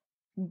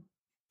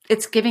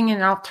it's giving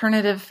an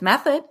alternative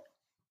method.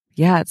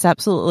 Yeah, it's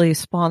absolutely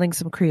spawning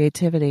some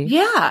creativity.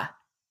 Yeah.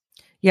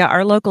 Yeah,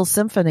 our local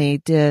symphony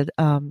did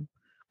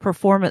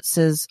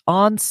performances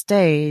on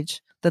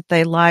stage that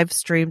they live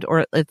streamed,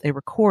 or they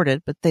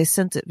recorded, but they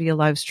sent it via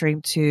live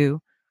stream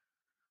to,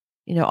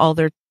 all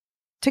their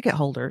ticket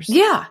holders.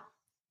 Yeah.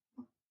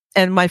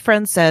 And my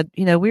friend said,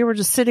 we were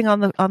just sitting on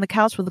the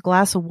couch with a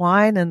glass of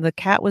wine, and the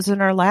cat was in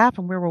our lap,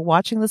 and we were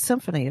watching the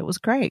symphony. It was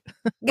great.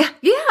 Yeah.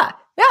 Yeah.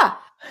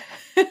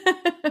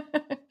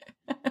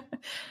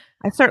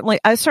 I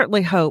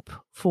certainly hope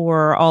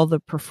for all the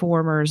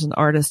performers and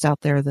artists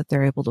out there that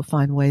they're able to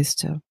find ways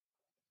to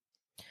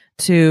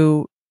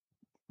it's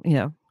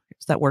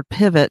that word,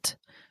 pivot,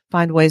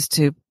 find ways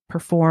to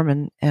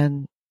perform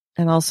and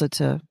also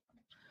to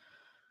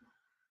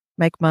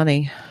make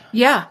money.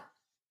 Yeah.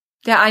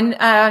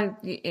 Yeah.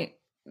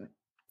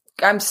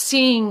 I'm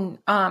seeing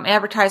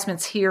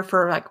advertisements here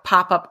for like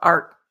pop-up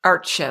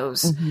art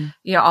shows,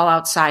 all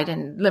outside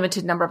and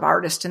limited number of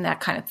artists and that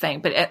kind of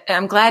thing. But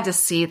I'm glad to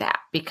see that,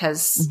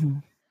 because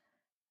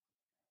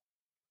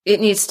they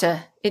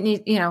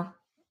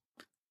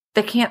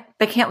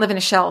can't live in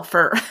a shell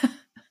for,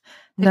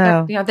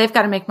 no. They've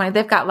got to make money.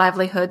 They've got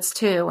livelihoods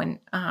too. And,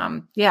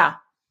 yeah.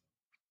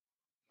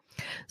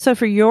 So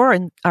for your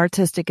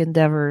artistic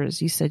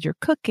endeavors, you said you're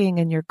cooking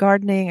and you're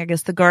gardening. I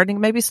guess the gardening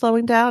may be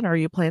slowing down, or are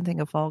you planting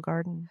a fall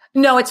garden?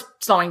 No, it's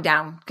slowing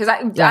down, because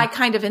I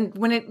kind of,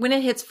 when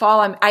it hits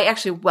fall, I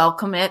actually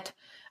welcome it,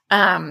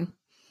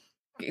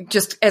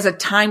 just as a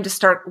time to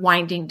start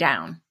winding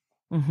down.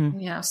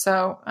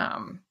 So,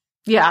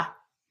 yeah.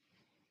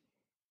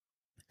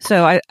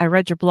 So I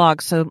read your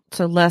blog. So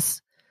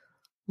less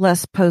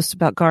posts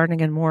about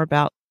gardening and more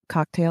about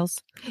cocktails.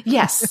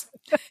 Yes.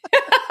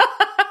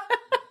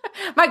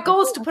 My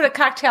goal is to put a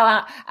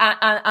cocktail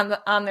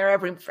on there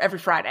every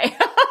Friday.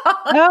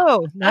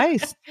 Oh,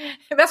 nice.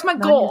 That's my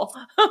goal.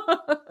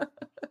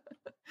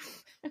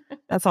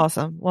 That's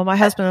awesome. Well, my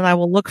husband and I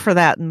will look for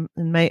that and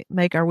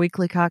make our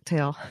weekly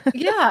cocktail.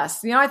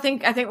 Yes. I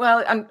think,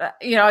 well,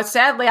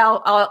 sadly,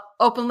 I'll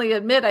openly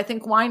admit, I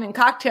think wine and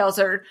cocktails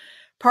are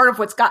part of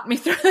what's gotten me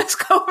through this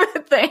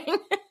COVID thing.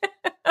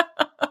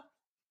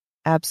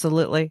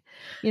 Absolutely.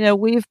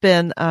 We've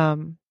been,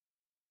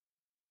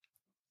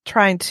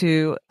 trying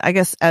to, I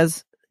guess,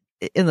 as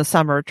in the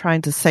summer,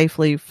 trying to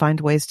safely find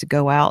ways to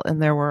go out.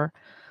 And there were,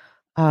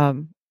 but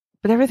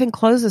everything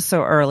closes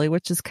so early,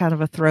 which is kind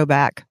of a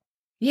throwback.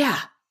 Yeah.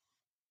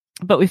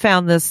 But we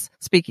found this,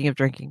 speaking of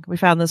drinking, we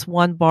found this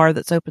one bar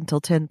that's open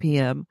till 10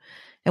 p.m.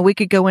 and we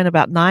could go in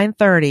about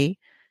 9:30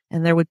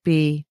 and there would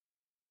be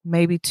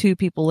maybe 2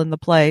 people in the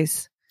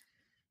place,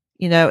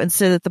 and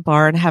sit at the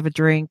bar and have a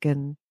drink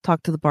and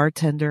talk to the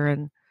bartender.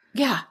 And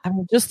yeah, I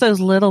mean, just those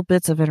little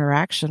bits of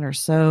interaction are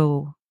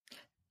so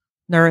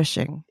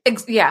nourishing.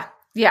 Yeah.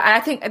 I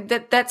think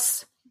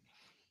that's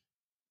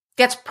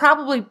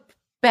probably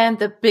been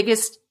the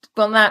biggest,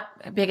 well, not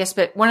biggest,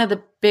 but one of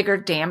the bigger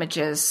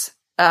damages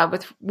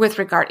with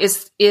regard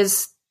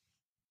is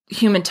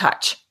human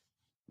touch.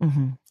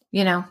 Mm-hmm.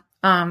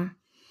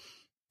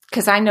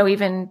 Because I know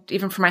even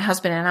for my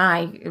husband and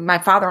I, my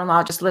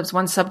father-in-law just lives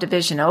one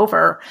subdivision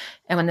over,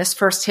 and when this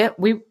first hit,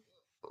 we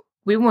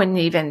wouldn't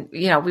even,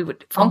 we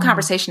would phone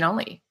conversation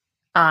only,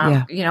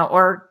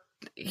 or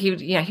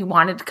he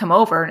wanted to come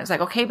over, and it's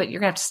like, okay, but you're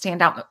gonna have to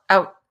stand out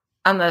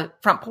on the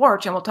front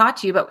porch, and we'll talk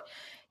to you, but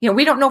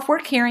we don't know if we're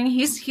caring.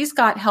 He's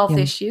got health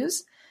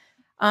issues.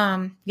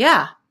 That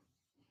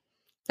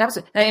was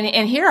it.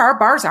 And here our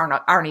bars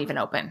aren't even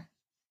open.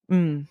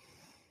 Mm.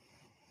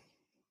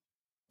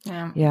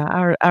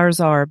 Yeah. Ours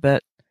are,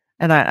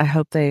 and I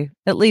hope they,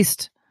 at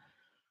least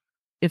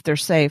if they're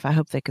safe, I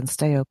hope they can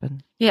stay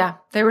open. Yeah.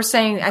 They were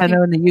saying, I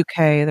know in the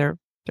UK, they're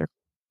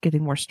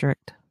getting more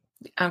strict.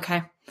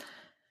 Okay.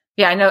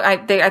 Yeah, I know.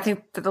 I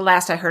think that the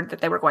last I heard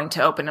that they were going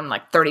to open them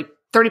like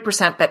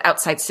 30%, but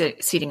outside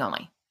seating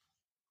only.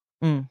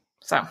 Mm.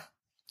 So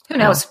who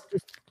knows?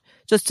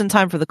 Just in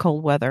time for the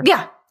cold weather.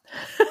 Yeah.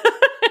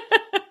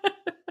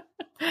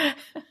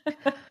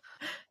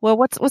 Well,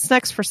 what's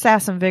next for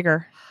Sass and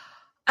Vigor?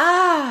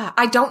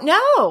 I don't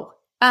know.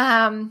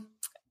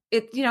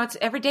 It's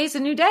every day's a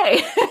new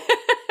day.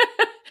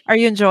 Are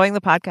you enjoying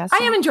the podcast?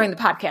 I am enjoying the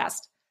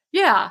podcast.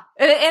 Yeah.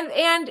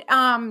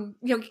 And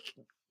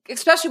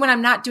especially when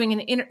I'm not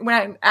doing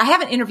when I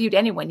haven't interviewed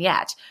anyone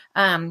yet.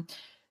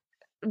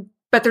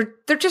 But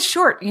they're just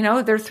short,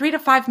 they're 3 to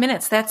 5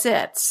 minutes. That's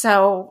it.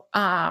 So,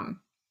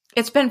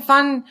 it's been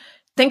fun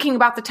thinking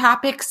about the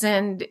topics,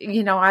 and,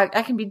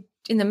 I can be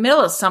in the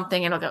middle of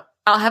something and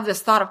I'll have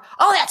this thought of,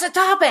 oh, that's a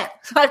topic.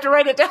 So I have to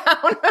write it down.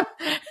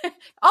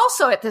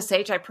 Also at this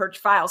age, I purge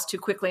files too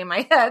quickly in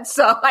my head.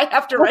 So I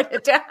have to write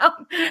it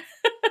down.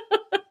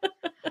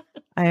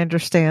 I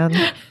understand.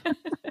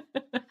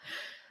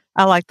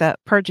 I like that.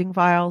 Purging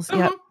files.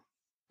 Mm-hmm. Yep.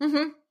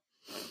 Mm-hmm.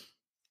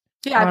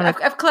 Yeah,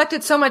 I've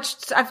collected so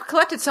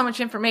much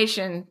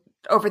information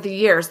over the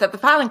years that the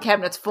filing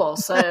cabinet's full.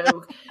 So only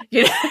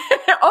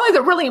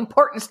the really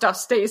important stuff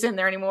stays in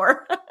there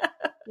anymore.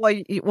 Well,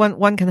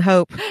 one can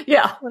hope.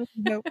 Yeah. One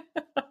can hope.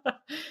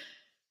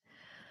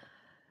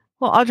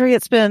 Well, Audrey,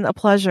 it's been a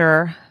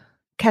pleasure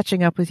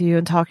catching up with you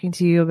and talking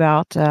to you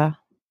about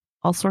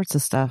all sorts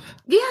of stuff.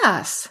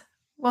 Yes.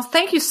 Well,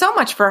 thank you so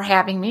much for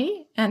having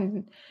me,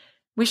 and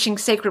wishing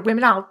Sacred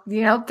Women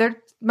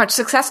they're much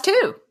success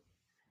too.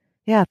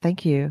 Yeah,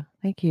 thank you.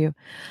 Thank you.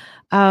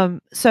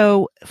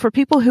 So for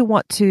people who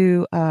want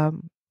to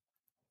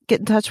get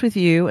in touch with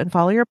you and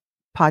follow your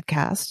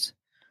podcast,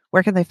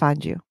 where can they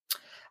find you?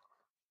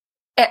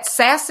 At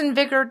Sass and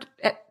Vigor.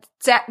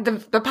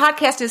 The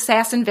podcast is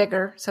Sass and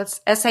Vigor. So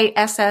it's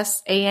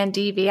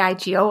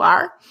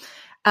SASSANDVIGOR.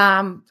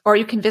 Or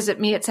you can visit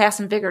me at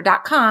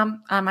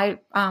sassandvigor.com on my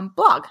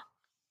blog.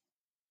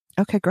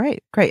 Okay,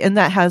 great. And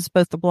that has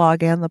both the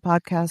blog and the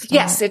podcast?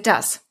 Yes, it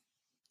does.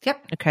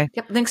 Yep. Okay.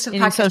 Yep. Links to the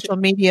Any podcast. social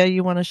media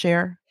you want to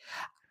share?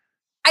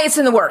 It's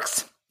in the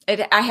works.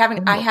 I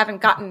haven't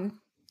gotten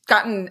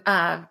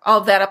all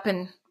of that up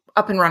and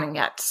running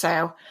yet.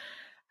 So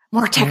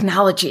more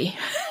technology.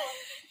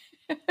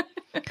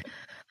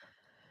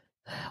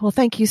 Well,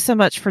 thank you so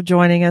much for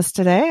joining us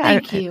today.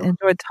 Thank you. I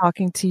enjoyed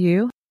talking to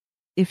you.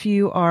 If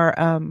you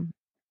are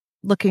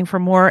looking for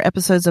more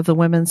episodes of the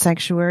Women's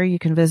Sanctuary, you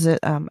can visit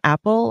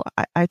Apple,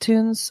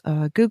 iTunes,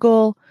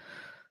 Google,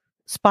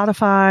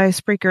 Spotify,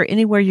 Spreaker,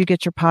 anywhere you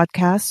get your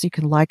podcasts. You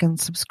can like and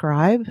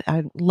subscribe.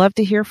 I'd love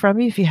to hear from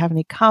you if you have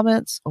any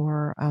comments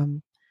or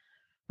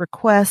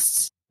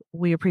requests.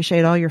 We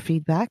appreciate all your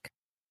feedback.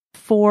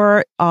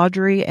 For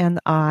Audrey and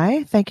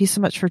I, thank you so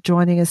much for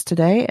joining us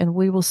today, and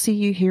we will see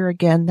you here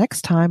again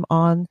next time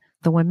on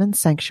the Women's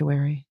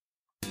Sanctuary.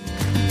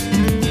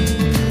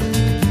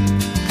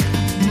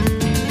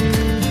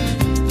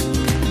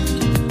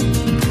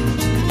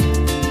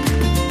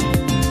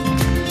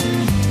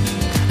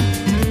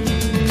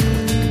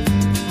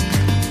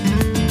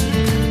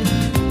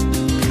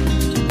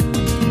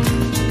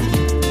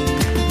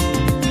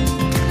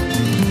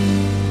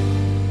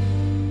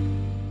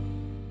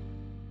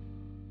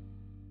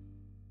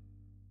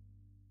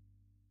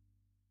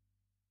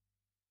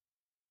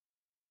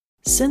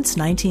 Since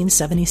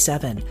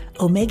 1977,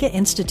 Omega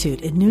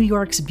Institute in New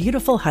York's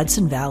beautiful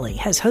Hudson Valley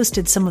has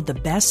hosted some of the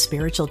best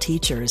spiritual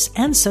teachers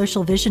and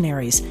social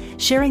visionaries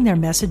sharing their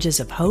messages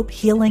of hope,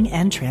 healing,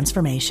 and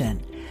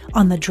transformation.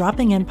 On the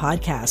Dropping In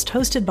podcast,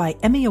 hosted by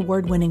Emmy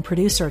Award-winning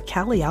producer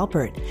Callie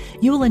Alpert,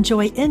 you will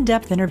enjoy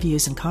in-depth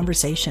interviews and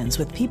conversations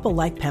with people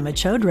like Pema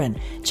Chodron,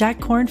 Jack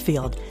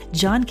Kornfield,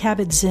 John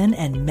Kabat-Zinn,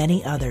 and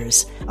many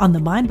others on the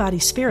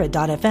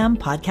MindBodySpirit.fm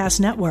podcast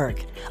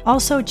network.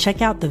 Also,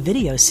 check out the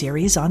video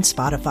series on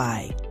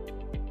Spotify.